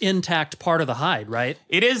most intact part of the hide, right?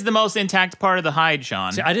 It is the most intact part of the hide,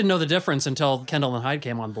 Sean. See, I didn't know the difference until Kendall and Hyde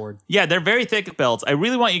came on board. Yeah, they're very thick belts. I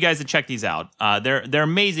really want you guys to check these out. They're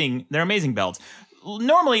amazing. They're amazing belts.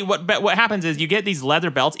 Normally, what happens is you get these leather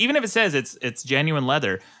belts, even if it says it's genuine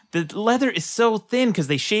leather. The leather is so thin because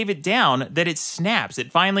they shave it down that it snaps.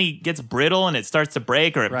 It finally gets brittle and it starts to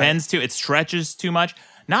break, or it bends it stretches too much.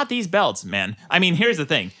 Not these belts, man. I mean, here's the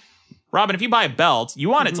thing. Robin, if you buy a belt, you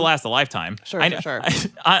want it to last a lifetime. Sure.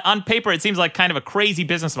 On paper, it seems like kind of a crazy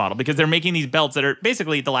business model because they're making these belts that are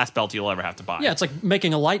basically the last belt you'll ever have to buy. Yeah, it's like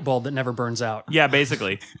making a light bulb that never burns out. Yeah,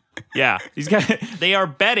 basically. Yeah. These guys, they are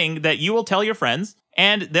betting that you will tell your friends,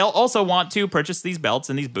 and they'll also want to purchase these belts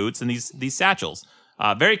and these boots and these satchels.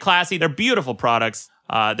 Very classy. They're beautiful products.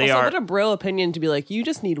 They also, are. what a bro opinion to be like, you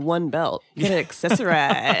just need one belt. You gotta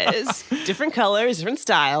accessorize. Different colors, different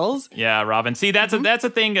styles. Yeah, Robin. See, that's a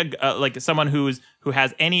thing. Like someone who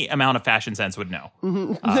has any amount of fashion sense would know.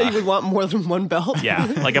 That you would want more than one belt. Yeah,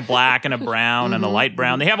 like a black and a brown and a light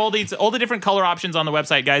brown. They have all the different color options on the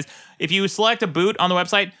website, guys. If you select a boot on the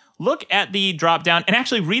website, look at the drop down and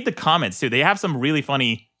actually read the comments too. They have some really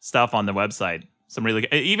funny stuff on the website.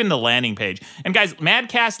 Even the landing page. And guys,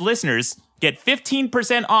 Madcast listeners get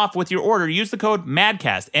 15% off with your order. Use the code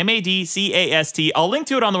MADCAST, MADCAST. I'll link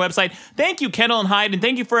to it on the website. Thank you, Kendall and Hyde, and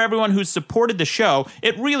thank you for everyone who's supported the show.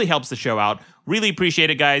 It really helps the show out. Really appreciate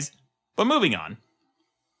it, guys. But moving on.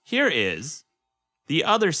 Here is the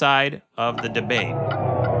other side of the debate.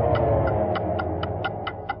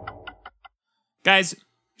 Guys,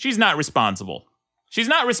 she's not responsible. She's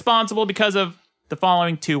not responsible because of the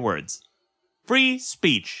following two words. Free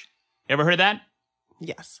speech. You ever heard of that?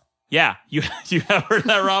 Yes. Yeah, you have heard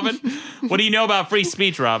that, Robin? What do you know about free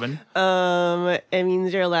speech, Robin? It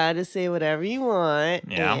means you're allowed to say whatever you want.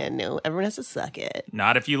 Yeah. And no, everyone has to suck it.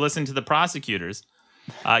 Not if you listen to the prosecutors.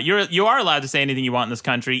 You are allowed to say anything you want in this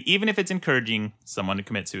country, even if it's encouraging someone to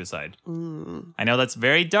commit suicide. I know that's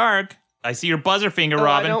very dark, I see your buzzer finger, Oh,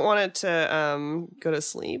 Robin. I don't want it to go to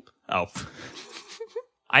sleep. Oh.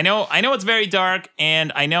 I know it's very dark,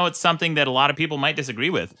 and I know it's something that a lot of people might disagree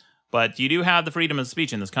with, but you do have the freedom of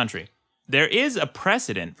speech in this country. There is a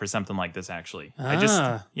precedent for something like this, actually.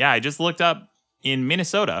 I just looked up in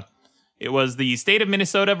Minnesota. It was the state of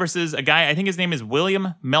Minnesota versus a guy, I think his name is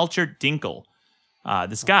William Melcher Dinkle.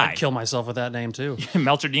 This guy. I'd kill myself with that name, too.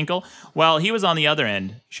 Melcher Dinkle? Well, he was on the other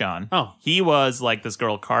end, Sean. Oh. He was like this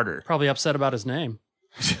girl, Carter. Probably upset about his name.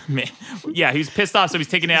 Yeah, he's pissed off, so he's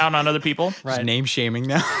taking it out on other people. Right. Just name shaming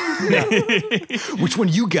now. Which one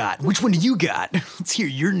you got? Which one do you got? Let's hear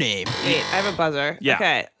your name. Wait, I have a buzzer. Yeah.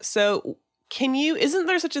 Okay, so isn't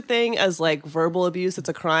there such a thing as like verbal abuse that's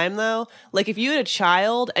a crime though? Like if you had a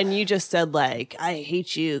child and you just said like, I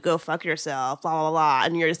hate you, go fuck yourself, blah, blah, blah,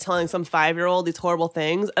 and you're just telling some 5-year-old these horrible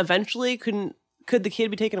things, eventually could the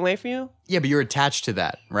kid be taken away from you? Yeah, but you're attached to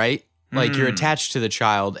that, right? Like you're attached to the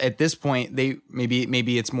child. At this point,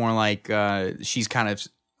 maybe it's more like she's kind of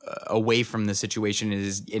away from the situation and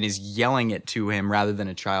is yelling it to him rather than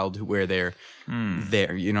a child where they're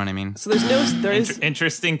there. You know what I mean? So there's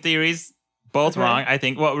interesting theories. Both wrong, I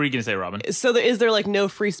think. What were you going to say, Robin? So is there like no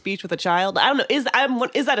free speech with a child? I don't know.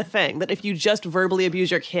 Is that a thing that if you just verbally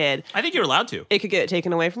abuse your kid, I think you're allowed to. It could get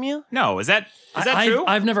taken away from you? No, is that true?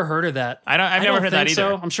 I've never heard of that. I've never heard that either.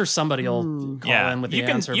 So. I'm sure somebody will call in with the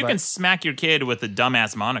answer. You can smack your kid with a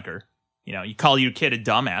dumbass moniker. You know, you call your kid a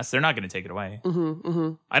dumbass, they're not going to take it away.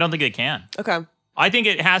 I don't think they can. Okay. I think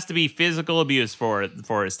it has to be physical abuse for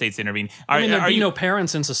a state to intervene. There'd be no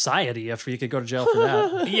parents in society if you could go to jail for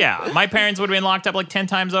that. Yeah, my parents would have been locked up like 10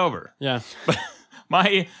 times over. Yeah. But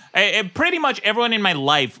pretty much everyone in my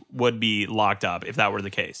life would be locked up if that were the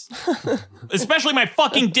case. Especially my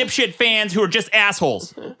fucking dipshit fans who are just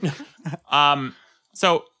assholes.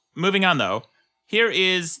 So, moving on though. Here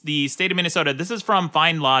is the state of Minnesota. This is from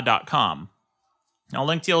findlaw.com. I'll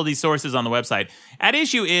link to all these sources on the website. At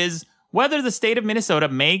issue is whether the state of Minnesota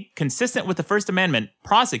may, consistent with the First Amendment,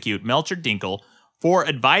 prosecute Melcher Dinkle for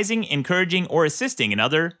advising, encouraging, or assisting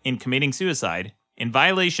another in committing suicide in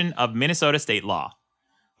violation of Minnesota state law,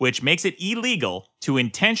 which makes it illegal to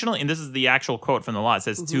intentionally, and this is the actual quote from the law, it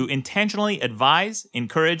says, to intentionally advise,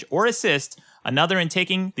 encourage, or assist another in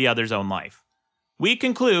taking the other's own life. We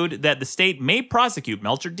conclude that the state may prosecute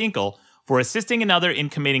Melcher Dinkle for assisting another in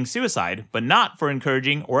committing suicide, but not for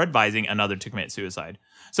encouraging or advising another to commit suicide.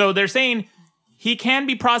 So they're saying he can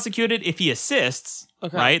be prosecuted if he assists,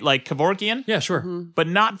 right? Like Kevorkian? Yeah, sure. But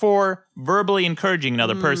not for verbally encouraging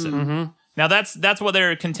another person. Now that's what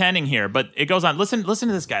they're contending here, but it goes on. Listen to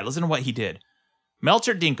this guy. Listen to what he did.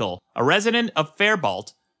 Melcher Dinkle, a resident of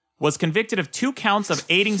Faribault, was convicted of 2 counts of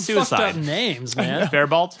aiding suicide. Fucked up names, man.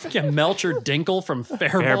 Faribault? Yeah, Melcher Dinkle from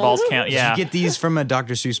Faribault. Faribault count, yeah. Did you get these from a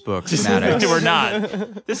Dr. Seuss book? We're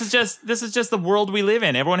not. This is just the world we live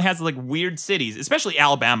in. Everyone has like weird cities, especially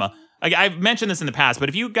Alabama. Like, I've mentioned this in the past, but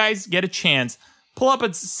if you guys get a chance, pull up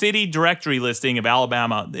a city directory listing of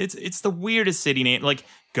Alabama. It's the weirdest city name, like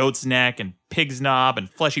Goat's Neck and Pig's Knob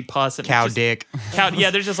and Fleshy Puss and Cow Dick.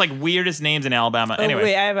 Yeah, there's just like weirdest names in Alabama. Anyway,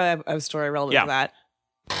 wait, I have a story relevant to that.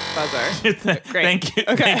 Buzzer. Great. Thank you.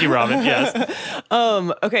 Okay. Thank you, Robin. Yes.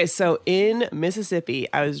 Okay, so in Mississippi,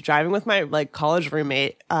 I was driving with my like college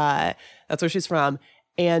roommate. That's where she's from.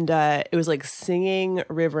 And it was like Singing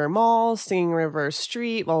River Mall, Singing River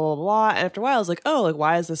Street, blah, blah, blah. And after a while, I was like, oh, like,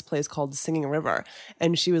 why is this place called Singing River?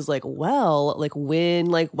 And she was like, well, like when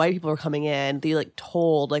like white people were coming in, they like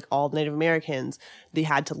told like all the Native Americans they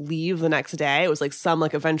had to leave the next day. It was like some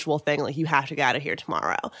like eventual thing, like you have to get out of here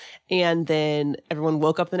tomorrow. And then everyone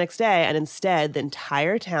woke up the next day, and instead the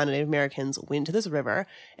entire town of Native Americans went to this river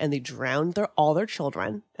and they drowned all their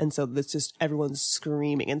children. And so that's just everyone's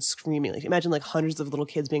screaming and screaming. Like imagine like hundreds of little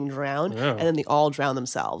kids being drowned, and then they all drown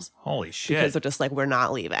themselves. Holy shit. Because they're just like, we're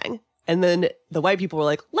not leaving. And then the white people were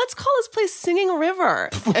like, let's call this place Singing River.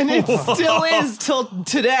 And it still is till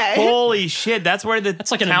today. Holy shit. That's where the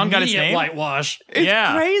like town got its name? Whitewash.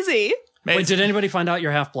 It's crazy. Wait, did anybody find out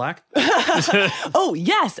you're half black? Oh,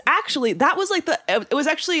 yes. Actually, that was like it was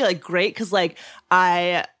actually like great because like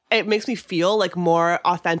it makes me feel like more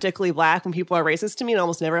authentically black when people are racist to me. It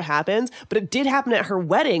almost never happens. But it did happen at her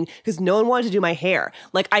wedding because no one wanted to do my hair.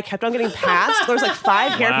 Like I kept on getting passed. There was like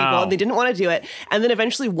 5 hair people and they didn't want to do it. And then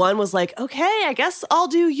eventually one was like, okay, I guess I'll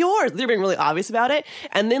do yours. They're being really obvious about it.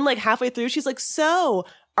 And then like halfway through, she's like, so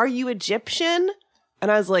are you Egyptian? And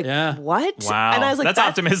I was like, what? Wow. And I was like, that's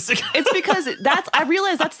optimistic. It's because I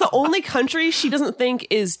realized that's the only country she doesn't think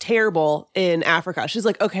is terrible in Africa. She's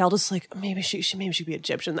like, okay, I'll just like, maybe she'd be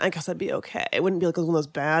Egyptian. I guess that'd be okay. It wouldn't be like one of those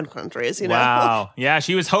bad countries, you know? Wow. Yeah,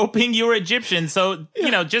 she was hoping you were Egyptian. So, you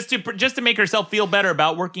know, just to make herself feel better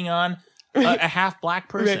about working on a half black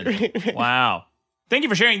person. Right. Wow. Thank you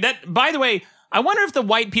for sharing that. By the way, I wonder if the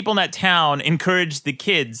white people in that town encouraged the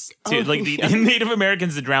kids to, the Native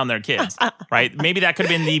Americans to drown their kids, right? Maybe that could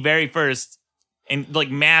have been the very first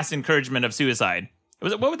mass encouragement of suicide.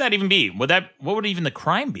 What would that even be? What would even the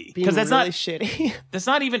crime be? Because that's really shitty. That's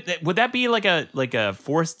not even. Would that be like a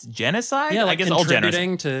forced genocide? Yeah, I guess all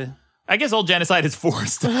genocide. I guess all genocide is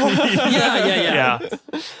forced. Yeah.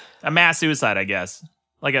 A mass suicide, I guess.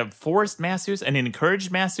 Like a forced mass suicide, an encouraged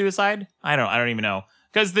mass suicide. I don't even know.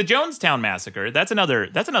 Because the Jonestown massacre, that's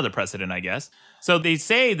another precedent, I guess. So they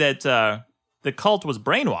say that the cult was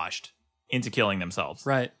brainwashed into killing themselves.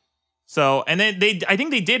 Right. So, and then I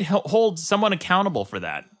think they did hold someone accountable for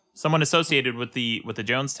that. Someone associated with the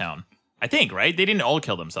Jonestown. I think, right? They didn't all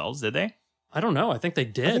kill themselves, did they? I don't know. I think they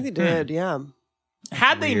did. I think they did, yeah.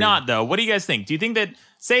 Had they not, though, what do you guys think? Do you think that,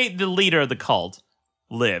 say, the leader of the cult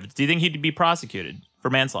lived, do you think he'd be prosecuted for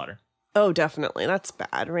manslaughter? Oh, definitely. That's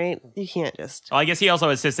bad, right? You can't just... Well, I guess he also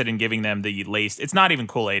assisted in giving them the laced... It's not even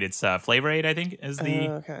Kool-Aid. It's Flavor Aid, I think, is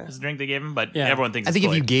the drink they gave him. But everyone thinks I think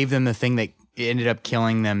it's if you Kool-Aid. gave them the thing that ended up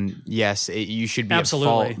killing them, yes, you should be at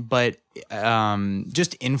fault. But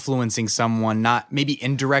just influencing someone, not maybe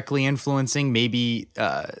indirectly influencing, maybe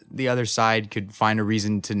the other side could find a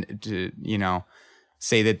reason to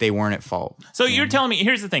say that they weren't at fault. So you're telling me...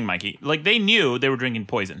 Here's the thing, Mikey. Like, they knew they were drinking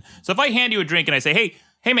poison. So if I hand you a drink and I say,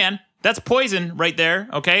 hey, man... That's poison right there,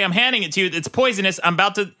 okay? I'm handing it to you. It's poisonous. I'm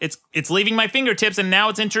about to... It's leaving my fingertips, and now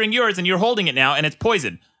it's entering yours, and you're holding it now, and it's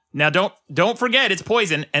poison. Now, don't forget it's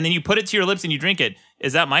poison, and then you put it to your lips and you drink it.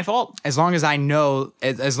 Is that my fault? As long as I know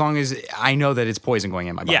that it's poison going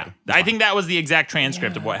in my body. Yeah, I think that was the exact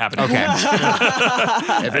transcript of what happened. Okay.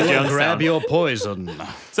 Everyone grab your poison.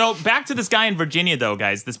 So back to this guy in Virginia, though,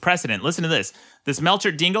 guys. This precedent. Listen to this. This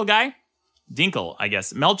Melchert Dingle guy, I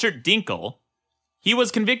guess. Melchert Dinkle. He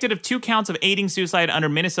was convicted of 2 counts of aiding suicide under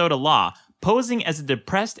Minnesota law, posing as a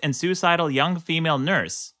depressed and suicidal young female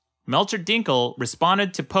nurse. Melchert Dinkle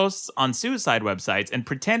responded to posts on suicide websites and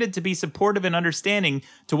pretended to be supportive and understanding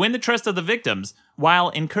to win the trust of the victims while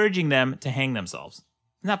encouraging them to hang themselves.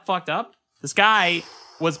 Isn't that fucked up? This guy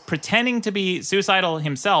was pretending to be suicidal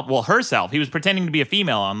himself, well, herself. He was pretending to be a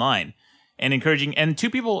female online and encouraging, and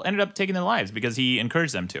 2 people ended up taking their lives because he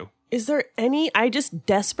encouraged them to. Is there any... I just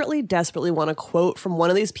desperately want a quote from one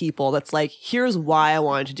of these people that's like, here's why I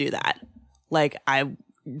wanted to do that. Like, I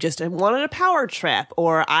wanted a power trip,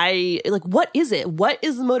 or what is it? What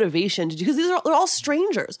is the motivation to do? Because they're all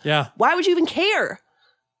strangers. Yeah. Why would you even care?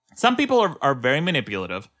 Some people are very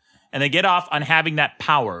manipulative, and they get off on having that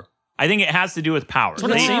power. I think it has to do with power. That's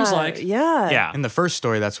what it seems like. Yeah. In the first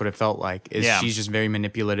story, that's what it felt like. She's just very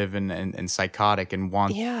manipulative and psychotic and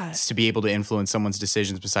wants to be able to influence someone's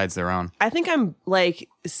decisions besides their own. I think I'm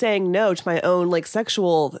saying no to my own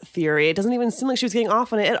sexual theory. It doesn't even seem like she was getting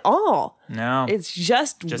off on it at all. No. It's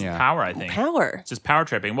just power, I think. Power. It's just power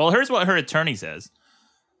tripping. Well, here's what her attorney says.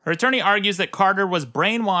 Her attorney argues that Carter was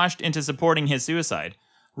brainwashed into supporting his suicide.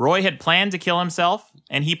 Roy had planned to kill himself,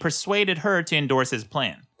 and he persuaded her to endorse his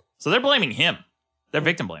plan. So they're blaming him. They're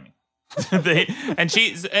victim blaming. And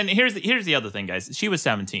here's the other thing, guys. She was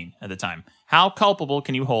 17 at the time. How culpable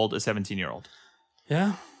can you hold a 17-year-old?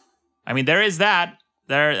 Yeah. I mean, there is that.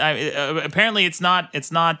 Apparently, it's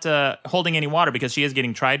not holding any water because she is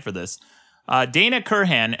getting tried for this. Dana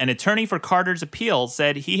Curhan, an attorney for Carter's appeal,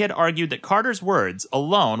 said he had argued that Carter's words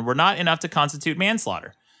alone were not enough to constitute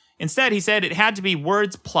manslaughter. Instead, he said it had to be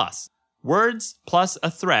words plus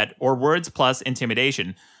a threat or words plus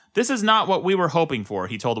intimidation. This is not what we were hoping for,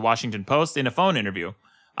 he told the Washington Post in a phone interview.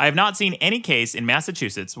 I have not seen any case in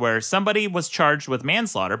Massachusetts where somebody was charged with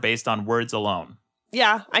manslaughter based on words alone.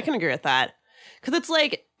 Yeah, I can agree with that. Because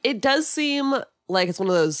it's it does seem like it's one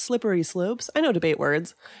of those slippery slopes. I know debate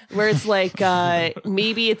words. Where it's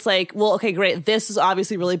maybe it's well, okay, great. This is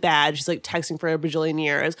obviously really bad. She's texting for a bajillion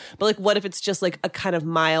years. But what if it's just a kind of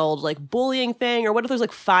mild bullying thing? Or what if there's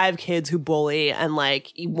 5 kids who bully and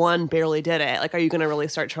one barely did it? Are you going to really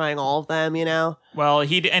start trying all of them, Well,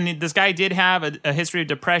 this guy did have a history of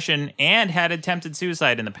depression and had attempted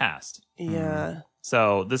suicide in the past. Yeah.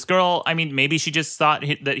 So this girl, I mean, maybe she just thought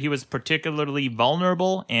that he was particularly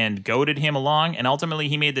vulnerable and goaded him along, and ultimately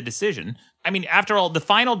he made the decision. I mean, after all, the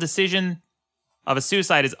final decision of a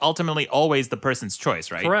suicide is ultimately always the person's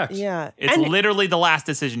choice, right? Correct. Yeah. It's literally the last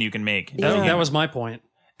decision you can make. That was my point.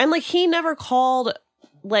 And he never called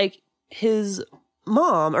his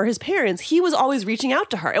mom or his parents. He was always reaching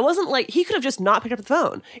out to her. It wasn't he could have just not picked up the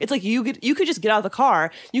phone. It's you could just get out of the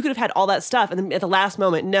car. You could have had all that stuff, and then at the last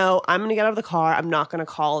moment, no, I'm going to get out of the car. I'm not going to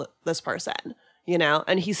call this person.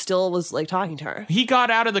 And he still was talking to her. He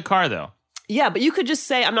got out of the car though. Yeah, but you could just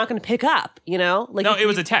say, I'm not going to pick up, you know? Like, no, it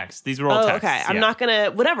was a text. These were all texts. Okay. I'm not going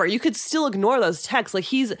to, whatever. You could still ignore those texts. Like,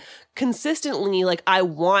 he's consistently like, I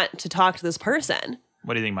want to talk to this person.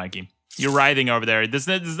 What do you think, Mikey? You're writhing over there. This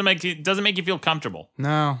doesn't make you feel comfortable.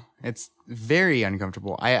 No, it's very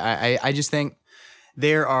uncomfortable. I just think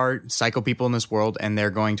there are psycho people in this world, and they're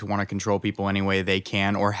going to want to control people any way they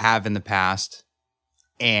can or have in the past,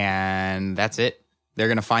 and that's it. They're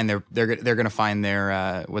gonna find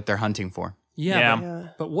their what they're hunting for. Yeah.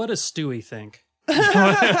 But what does Stewie think? Look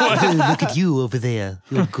at you over there.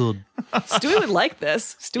 You're good. Stewie would like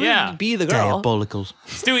this. Stewie would be the girl. Diabolical.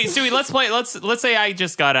 Stewie, let's say I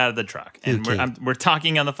just got out of the truck and we're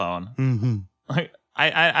talking on the phone. Mm-hmm.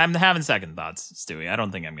 I'm having second thoughts, Stewie. I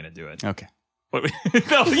don't think I'm gonna do it. Okay. No,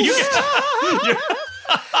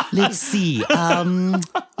 Let's see.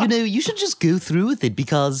 You should just go through with it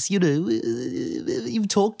because, you've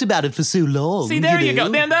talked about it for so long. See, there you go.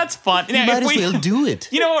 Man, that's fun. You might as well do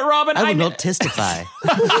it. You know what, Robin? I will not testify.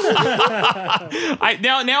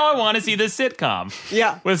 Now I want to see this sitcom.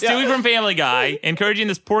 Yeah. With Stewie from Family Guy encouraging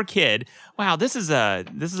this poor kid. Wow, this is a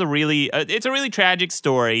really it's a really tragic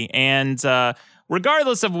story, and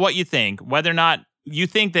regardless of what you think, whether or not you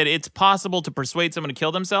think that it's possible to persuade someone to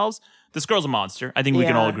kill themselves, this girl's a monster. I think we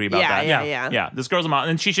can all agree about that. Yeah. This girl's a monster,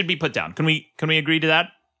 and she should be put down. Can we agree to that?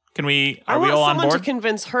 Are we all on board? I want someone to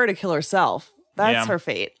convince her to kill herself. That's her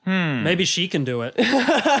fate. Maybe she can do it.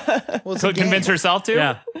 So convince herself to?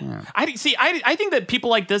 Yeah. I think that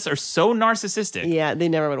people like this are so narcissistic. Yeah, they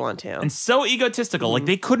never would want to. And so egotistical. Like,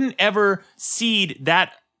 they couldn't ever cede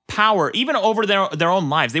that power, even over their own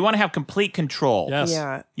lives. They want to have complete control.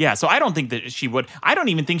 Yes. Yeah. So I don't think that she would. I don't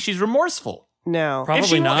even think she's remorseful. No.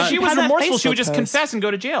 Probably not. If she was Had that remorseful, she would Facebook just post. confess and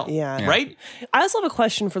go to jail. Yeah. Right? I also have a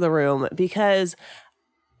question for the room because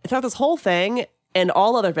throughout this whole thing and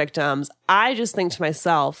all other victims, I just think to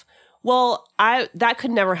myself, well, that could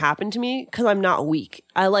never happen to me because I'm not weak.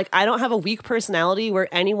 I don't have a weak personality where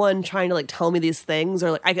anyone trying to tell me these things,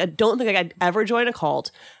 or I don't think I'd ever join a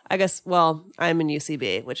cult. I guess, well, I'm in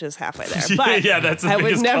UCB, which is halfway there. But yeah, that's the I would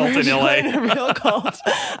biggest never cult in LA. join a real cult.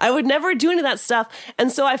 I would never do any of that stuff.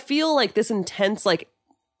 And so I feel like this intense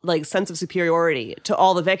sense of superiority to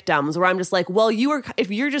all the victims, where I'm just like, well, you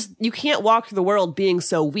can't walk through the world being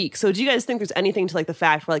so weak. So do you guys think there's anything to the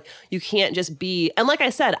fact where you can't just be, and like I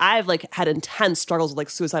said, I've had intense struggles with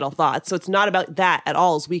suicidal thoughts. So it's not about that at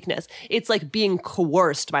all as weakness. It's being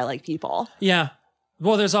coerced by people. Yeah.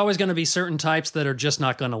 Well, there's always going to be certain types that are just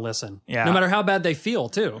not going to listen. Yeah. No matter how bad they feel,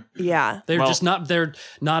 too. Yeah. They're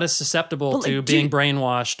not as susceptible to being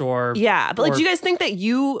brainwashed or... Yeah. But do you guys think that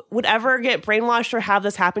you would ever get brainwashed or have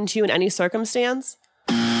this happen to you in any circumstance?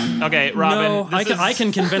 Okay, Robin. No, I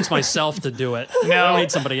can convince myself to do it. No. I don't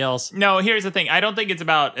need somebody else. No, here's the thing. I don't think it's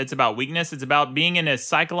about weakness. It's about being in a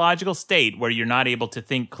psychological state where you're not able to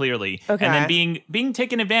think clearly. Okay. And then being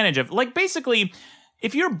taken advantage of. Basically,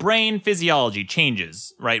 if your brain physiology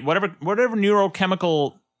changes, right, whatever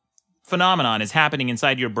neurochemical phenomenon is happening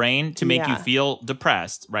inside your brain to make you feel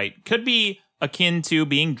depressed, right, could be akin to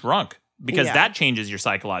being drunk, because that changes your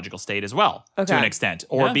psychological state as well to an extent,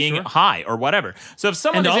 or being high or whatever. So if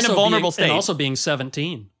someone is in a vulnerable state, and also being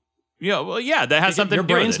 17. Yeah, that has something your to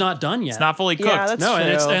do with it. Your brain's not done yet. It's not fully cooked. Yeah, that's no,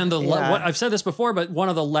 true. What I've said this before, but one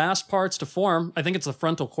of the last parts to form, I think it's the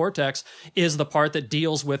frontal cortex, is the part that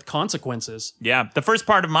deals with consequences. Yeah, the first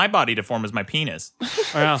part of my body to form is my penis.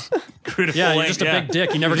 Yeah, you're just a big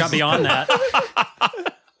dick. You never got beyond that.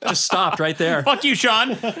 Just stopped right there. Fuck you,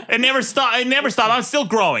 Sean. It never stopped. I'm still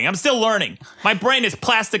growing. I'm still learning. My brain is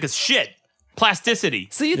plastic as shit. Plasticity.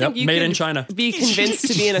 So you think you made could in China. Be convinced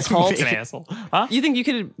to be in a cult? An asshole. Huh? You think you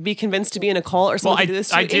could be convinced to be in a cult or something? Well, do this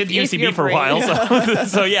to you? I did if UCB your for a brain- while,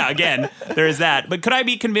 so yeah. Again, there is that. But could I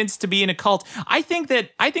be convinced to be in a cult? I think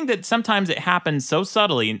that sometimes it happens so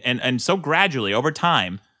subtly and so gradually over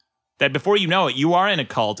time that before you know it, you are in a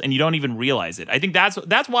cult and you don't even realize it. I think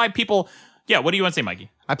that's why people. Yeah, what do you want to say, Mikey?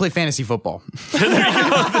 I play fantasy football. Talk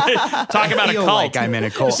about a cult. Like I'm in a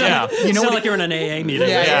cult. Yeah. You know, like you're in an AA meeting.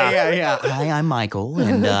 Yeah. Hi, I'm Michael,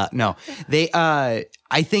 and no, I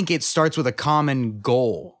think it starts with a common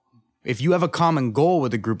goal. If you have a common goal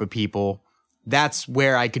with a group of people, that's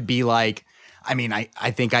where I could be like. I mean,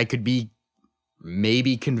 I think I could be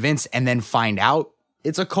maybe convinced, and then find out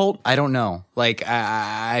it's a cult. I don't know. Like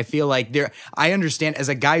I feel like I understand as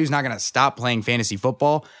a guy who's not going to stop playing fantasy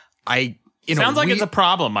football. Sounds like it's a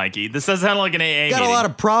problem, Mikey. This does sound like an AA got meeting. a lot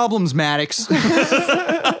of problems, Maddox.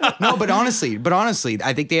 No, but honestly,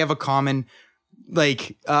 I think they have a common,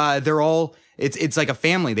 they're all, It's like a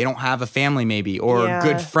family. They don't have a family maybe or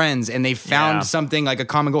good friends, and they found something like a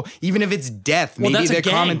common goal. Even if it's death, maybe the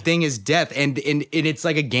common thing is death, and it's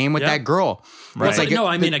like a game with that girl. Right. It's like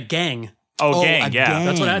I mean a gang. Oh, gang, yeah.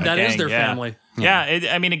 That's what that is their family. Yeah,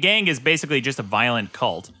 I mean a gang is basically just a violent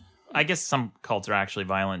cult. I guess some cults are actually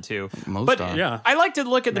violent too. Most are. Yeah. I like to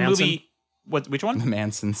look at the movie. Which one? The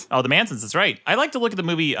Mansons. Oh, the Mansons. That's right. I like to look at the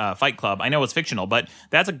movie Fight Club. I know it's fictional, but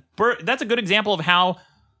that's a good example of how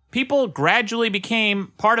people gradually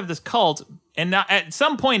became part of this cult. And at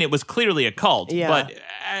some point, it was clearly a cult. Yeah. But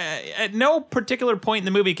at no particular point in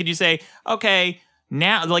the movie could you say, okay,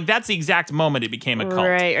 now, like, that's the exact moment it became a cult.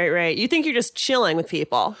 Right. You think you're just chilling with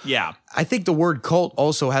people. Yeah. I think the word cult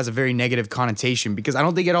also has a very negative connotation because I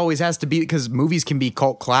don't think it always has to be, because movies can be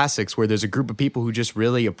cult classics where there's a group of people who just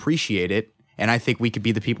really appreciate it. And I think we could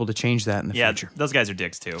be the people to change that in the future. Yeah, those guys are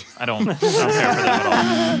dicks too. I don't care for them at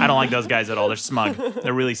all. I don't like those guys at all. They're smug.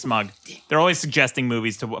 They're really smug. They're always suggesting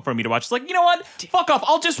movies for me to watch. It's like, you know what? Fuck off.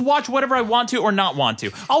 I'll just watch whatever I want to or not want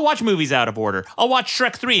to. I'll watch movies out of order. I'll watch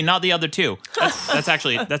Shrek 3 and not the other two. That's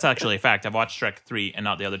actually a fact. I've watched Shrek 3 and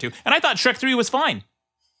not the other two. And I thought Shrek 3 was fine.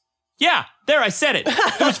 Yeah, there, I said it.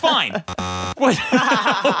 It was fine. What?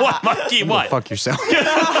 What, Mikey? What? Fuck yourself.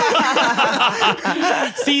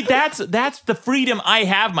 See, that's the freedom I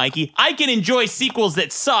have, Mikey. I can enjoy sequels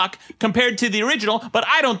that suck compared to the original, but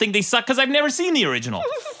I don't think they suck because I've never seen the original.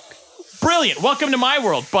 Brilliant. Welcome to my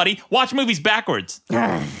world, buddy. Watch movies backwards.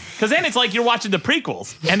 Because then it's like you're watching the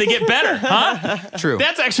prequels, and they get better, huh? True.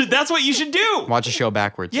 That's what you should do. Watch a show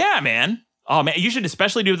backwards. Yeah, man. Oh, man, you should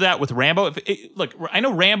especially do that with Rambo. Look, I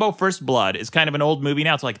know Rambo First Blood is kind of an old movie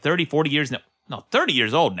now. It's like 30, 40 years now. No, 30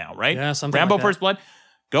 years old now, right? Yeah, something Rambo like that. First Blood.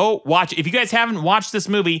 Go watch it. If you guys haven't watched this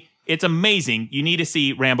movie, it's amazing. You need to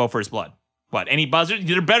see Rambo First Blood. What, any buzzers?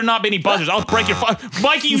 There better not be any buzzers. I'll break your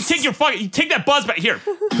Mikey, you take that buzz back. Here.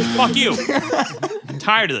 Fuck you. I'm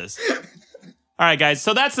tired of this. All right, guys.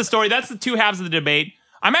 So that's the story. That's the two halves of the debate.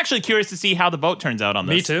 I'm actually curious to see how the vote turns out on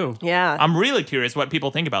this. Me too. Yeah. I'm really curious what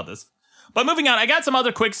people think about this. But moving on, I got some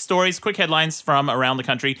other quick stories, quick headlines from around the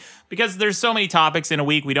country, because there's so many topics in a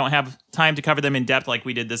week. We don't have time to cover them in depth like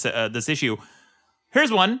we did this issue. Here's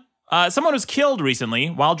one. Someone was killed recently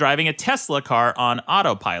while driving a Tesla car on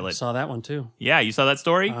autopilot. Saw that one too. Yeah, you saw that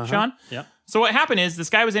story, Sean? Yep. So what happened is this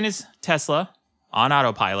guy was in his Tesla on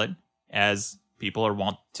autopilot, as people are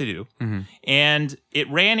wont to do, and it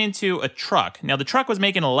ran into a truck. Now, the truck was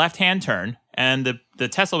making a left-hand turn, and the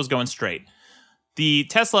Tesla was going straight. The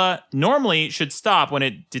Tesla normally should stop when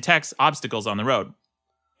it detects obstacles on the road.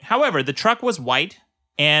 However, the truck was white,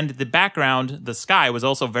 and the background, the sky, was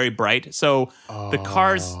also very bright. So the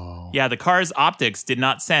car's optics did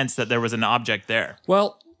not sense that there was an object there.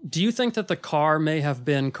 Well, do you think that the car may have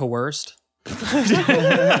been coerced?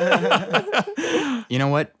 You know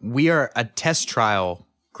what? We are a test trial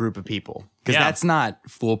group of people. Because that's not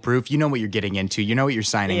foolproof. You know what you're getting into. You know what you're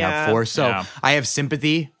signing up for. So I have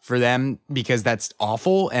sympathy for them because that's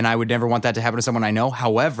awful, and I would never want that to happen to someone I know.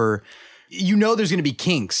 However, you know there's going to be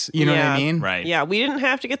kinks. You know what I mean? Right. Yeah, we didn't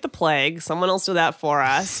have to get the plague. Someone else did that for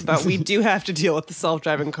us. But we do have to deal with the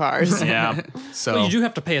self-driving cars. Yeah. So Well, you do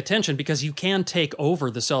have to pay attention because you can take over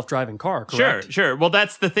the self-driving car, correct? Sure. Well,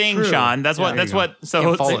 that's the thing, True. Sean. That's what. So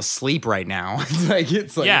you fall asleep right now. It's like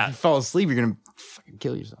if you fall asleep, you're going to fucking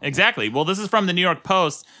kill yourself. Exactly. Well, this is from the New York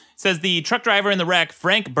Post. It says the truck driver in the wreck,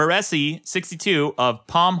 Frank Baresi, 62, of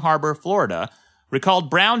Palm Harbor, Florida, recalled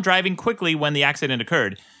Brown driving quickly when the accident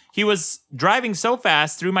occurred. He was driving so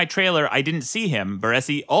fast through my trailer, I didn't see him.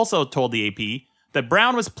 Baresi also told the AP that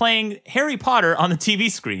Brown was playing Harry Potter on the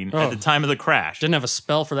TV screen at the time of the crash. Didn't have a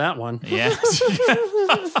spell for that one. Yeah.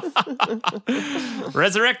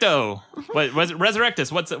 Resurrecto. What was it?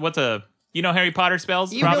 Resurrectus. What's a you know Harry Potter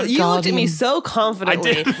spells? You looked at me so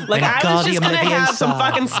confidently. I did. Like I was just going to have some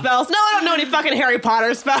fucking spells. No, I don't know any fucking Harry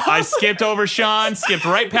Potter spells. I skipped over Sean, skipped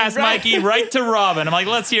right past Mikey, right to Robin. I'm like,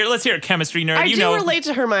 let's hear it, chemistry nerd. I do relate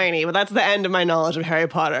to Hermione, but that's the end of my knowledge of Harry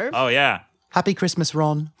Potter. Oh, yeah. Happy Christmas,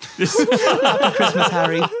 Ron. Happy Christmas,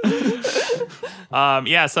 Harry.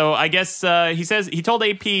 So I guess he told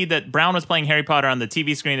AP that Brown was playing Harry Potter on the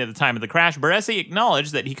TV screen at the time of the crash. Baresi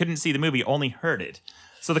acknowledged that he couldn't see the movie, only heard it.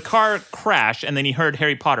 So the car crashed, and then he heard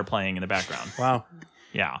Harry Potter playing in the background. Wow.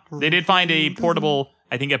 Yeah. They did find a portable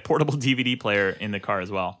DVD player in the car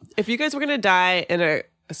as well. If you guys were going to die in a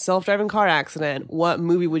self-driving car accident, what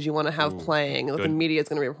movie would you want to have playing that the media is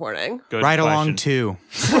going to be reporting? Good Ride question. Along 2.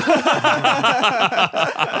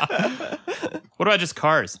 What about just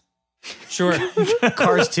Cars? Sure.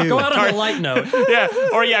 Cars 2. Go out on a light note.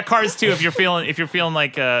 Cars 2 if you're feeling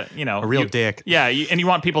like a real dick. Yeah, and you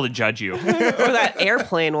want people to judge you. Or that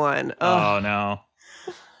airplane one. Oh no.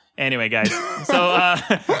 Anyway, guys, so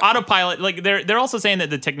Autopilot, like they're also saying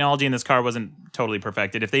that the technology in this car wasn't totally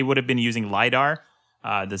perfected. If they would have been using LiDAR,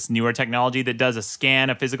 this newer technology that does a scan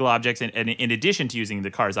of physical objects, and in addition to using the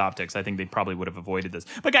car's optics, I think they probably would have avoided this.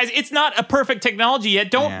 But guys, it's not a perfect technology yet.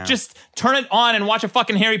 Don't just turn it on and watch a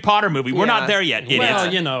fucking Harry Potter movie. We're not there yet, idiots.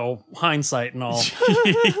 Well, you know, hindsight and all.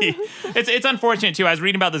 It's unfortunate, too. I was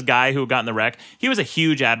reading about this guy who got in the wreck. He was a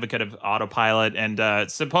huge advocate of Autopilot and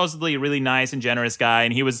supposedly a really nice and generous guy,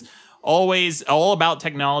 and he was always all about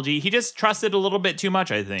technology. He just trusted a little bit too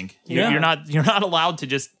much, I think. You're not allowed to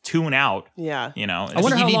just tune out. Yeah. You know, I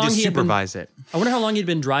wonder how you need long to he had been- supervise it. I wonder how long he'd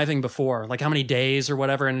been driving before, like how many days or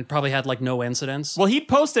whatever, and probably had like no incidents. Well, he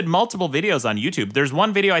posted multiple videos on YouTube. There's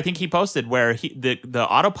one video I think he posted where the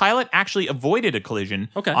Autopilot actually avoided a collision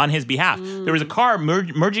on his behalf. There was a car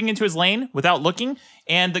merging into his lane without looking,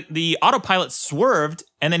 and the Autopilot swerved,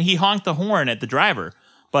 and then he honked the horn at the driver.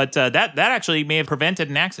 But that actually may have prevented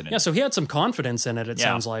an accident. Yeah, so he had some confidence in it, it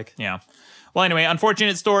sounds like. Yeah. Well, anyway,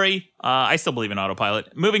 unfortunate story. I still believe in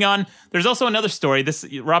Autopilot. Moving on, there's also another story. This,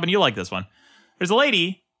 Robin, you like this one. There's a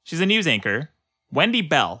lady, she's a news anchor, Wendy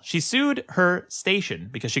Bell. She sued her station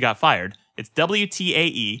because she got fired. It's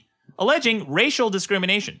WTAE, alleging racial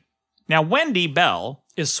discrimination. Now, Wendy Bell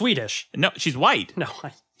is Swedish. No, she's white. No.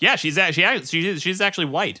 Yeah, she's actually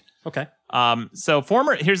white. Okay. So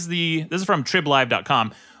this is from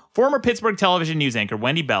TribLive.com. Former Pittsburgh television news anchor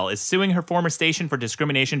Wendy Bell is suing her former station for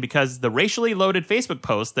discrimination because the racially loaded Facebook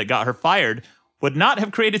post that got her fired would not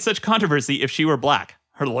have created such controversy if she were black,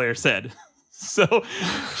 her lawyer said. So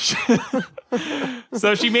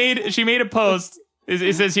she made a post.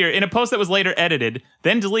 It says here, in a post that was later edited,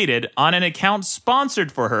 then deleted on an account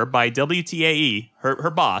sponsored for her by WTAE,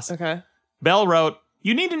 her boss. Okay. Bell wrote,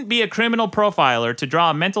 "You needn't be a criminal profiler to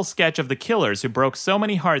draw a mental sketch of the killers who broke so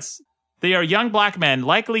many hearts. They are young black men,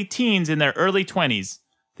 likely teens in their early 20s.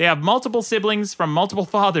 They have multiple siblings from multiple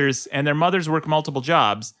fathers, and their mothers work multiple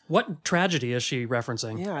jobs." What tragedy is she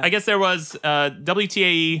referencing? Yeah. I guess there was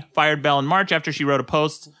WTAE fired Bell in March after she wrote a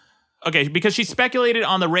post. Okay, because she speculated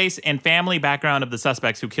on the race and family background of the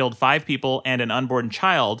suspects who killed 5 people and an unborn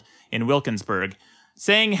child in Wilkinsburg,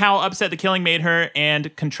 saying how upset the killing made her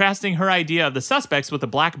and contrasting her idea of the suspects with the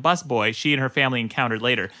black busboy she and her family encountered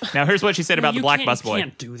later. Now, here's what she said about the black busboy. You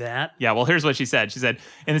can't do that. Yeah, well, here's what she said. She said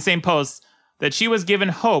in the same post that she was given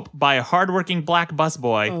hope by a hardworking black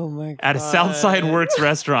busboy at a Southside Works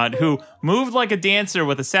restaurant who moved like a dancer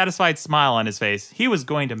with a satisfied smile on his face. He was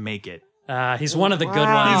going to make it. He's one of the good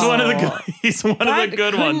ones. He's one of the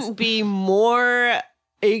good ones. Couldn't be more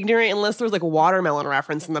ignorant unless there was like a watermelon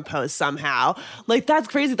reference in the post somehow. Like that's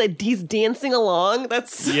crazy. Like he's dancing along.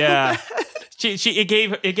 That's so yeah. bad.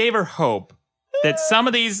 It gave her hope that some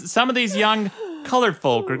of these young colored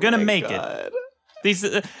folk are gonna make it.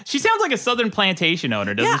 She sounds like a Southern plantation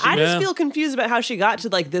owner, doesn't she? I just feel confused about how she got to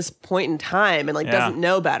like this point in time and like doesn't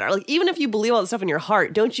know better. Like even if you believe all the stuff in your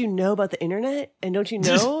heart, don't you know about the internet? And don't you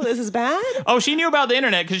know this is bad? Oh, she knew about the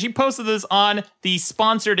internet because she posted this on the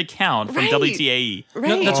sponsored account from WTAE. Right.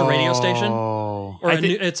 No, that's a radio station? Or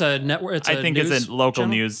it's a network? It's it's a local channel?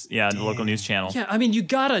 news. Yeah, the local news channel. Yeah, I mean, you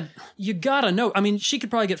gotta know. I mean, she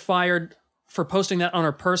could probably get fired for posting that on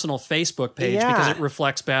her personal Facebook page because it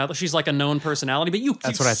reflects badly. She's like a known personality, but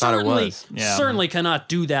That's what I thought it was. Yeah. Certainly cannot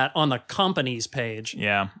do that on the company's page.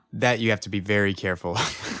 Yeah. That you have to be very careful.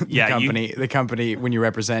 The Yeah, company when you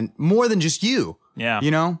represent more than just you. Yeah.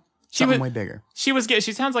 You know? Something way bigger. She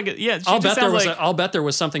sounds like I'll bet there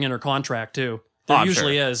was something in her contract too. There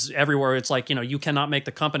usually is everywhere. It's like, you cannot make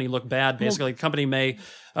the company look bad. Basically, the company may,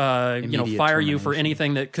 fire you for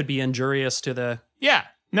anything that could be injurious to the. Yeah,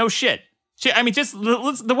 no shit. Just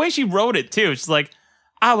the way she wrote it too. She's like,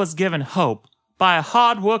 "I was given hope by a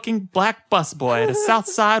hard-working black busboy at a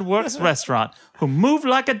Southside Works restaurant who moved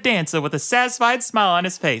like a dancer with a satisfied smile on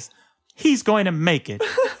his face. He's going to make it."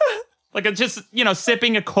 Like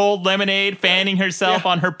sipping a cold lemonade, fanning herself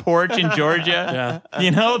on her porch in Georgia.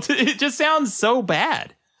 It just sounds so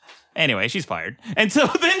bad. Anyway, she's fired. And so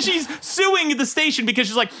then she's suing the station because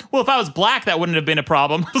she's like, well, if I was black, that wouldn't have been a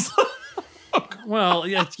problem. Well,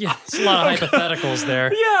 it's a lot of hypotheticals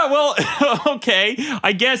there. Yeah, well, okay.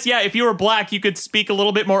 I guess, if you were black, you could speak a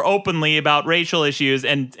little bit more openly about racial issues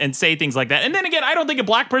and say things like that. And then again, I don't think a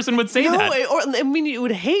black person would say that. You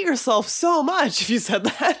would hate yourself so much if you said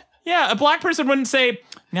that. Yeah, a black person wouldn't say,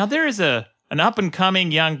 now there is a an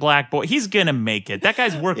up-and-coming young black boy. He's going to make it. That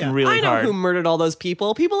guy's working really hard. I know who murdered all those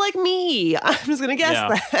people. People like me. I'm just going to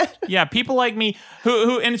guess that. Yeah, people like me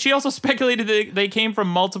who, and she also speculated that they came from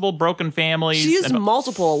multiple broken families. She used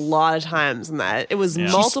multiple a lot of times in that. It was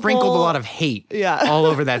multiple. She sprinkled a lot of hate all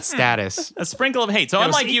over that status. A sprinkle of hate. So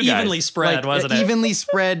unlike you guys. Evenly spread, wasn't it? Evenly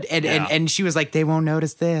spread, and she was like, they won't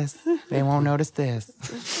notice this. They won't notice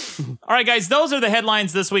this. All right, guys, those are the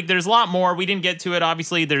headlines this week. There's a lot more. We didn't get to it.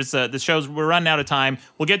 Obviously, there's the shows. We're running out of time.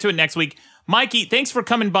 We'll get to it next week. Mikey, thanks for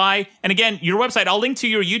coming by. And again, your website, I'll link to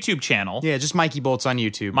your YouTube channel. Yeah, just Mikey Bolts on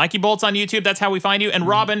YouTube. Mikey Bolts on YouTube. That's how we find you. And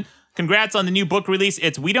Robin, congrats on the new book release.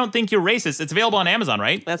 It's We Don't Think You're Racist. It's available on Amazon,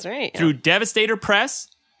 right? That's right. Through Devastator Press.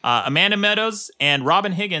 Amanda Meadows and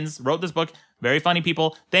Robin Higgins wrote this book. Very funny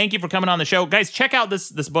people. Thank you for coming on the show. Guys, check out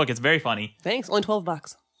this book. It's very funny. Thanks. Only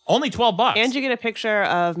 $12. Only $12. And you get a picture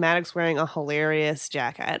of Maddox wearing a hilarious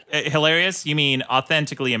jacket. Hilarious? You mean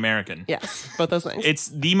authentically American? Yes, both those things. It's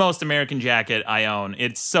the most American jacket I own.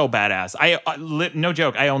 It's so badass. No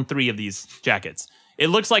joke, I own 3 of these jackets. It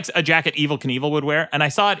looks like a jacket Evel Knievel would wear, and I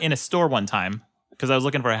saw it in a store one time because I was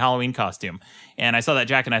looking for a Halloween costume. And I saw that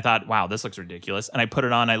jacket and I thought, wow, this looks ridiculous. And I put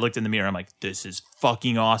it on, I looked in the mirror, I'm like, this is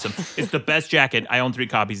fucking awesome. It's the best jacket. I own 3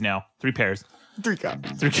 copies now. 3 pairs. 3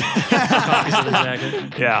 copies. 3 copies of the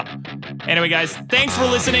jacket. Yeah. Anyway, guys, thanks for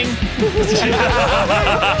listening.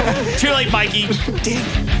 Too late, Mikey.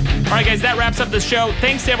 All right, guys, that wraps up the show.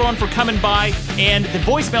 Thanks to everyone for coming by. And the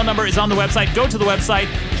voicemail number is on the website. Go to the website.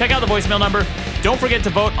 Check out the voicemail number. Don't forget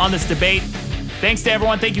to vote on this debate. Thanks to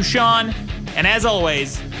everyone. Thank you, Sean. And as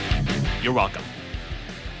always, you're welcome.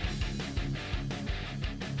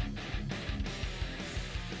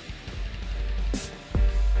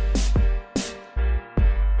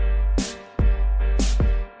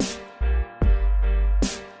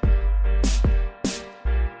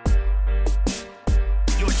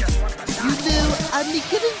 I'm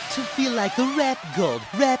beginning to feel like a rap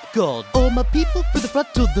god. All my people from the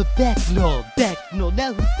front to the back, no.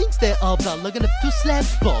 Now who thinks they are not long enough to slap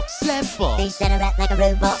box? They said I rap like a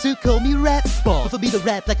robot, so call me rap box. But for me to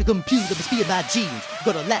rap like a computer must be in my genes.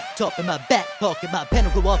 Got a laptop in my back pocket, my pen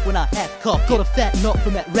will go off when I have cough. Got a fat knot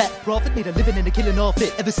from that rap profit, made a living in a killing off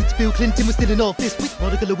it. Ever since Bill Clinton was still in office, with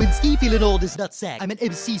Monica Lewinsky feeling all this nutsack. I'm an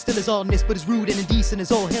MC, still as honest, but as rude and indecent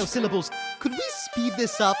as all hell syllables. Could we speed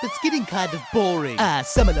this up? It's getting kind of boring.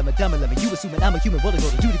 Summer-lumma, dumma-lumma, you assuming I'm a human. What I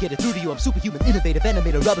gotta do to get it through to you? I'm superhuman, innovative,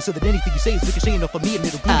 animator, rubber, so that anything you say is ricocheting off of me and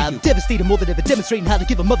it'll glue to you. Devastating more than ever, demonstrating how to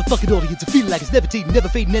give a motherfucking audience a feeling like it's levitating, never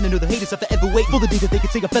fading, and I know the haters are forever waiting for the day that they can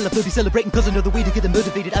say a fella will be celebrating, cause another way to get them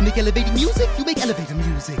motivated. I make elevating music, you make elevator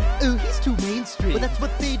music. Oh, he's too mainstream. But that's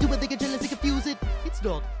what they do when they get jealous and confuse it. It's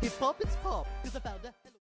not hip-hop, it's pop, cause I found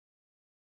a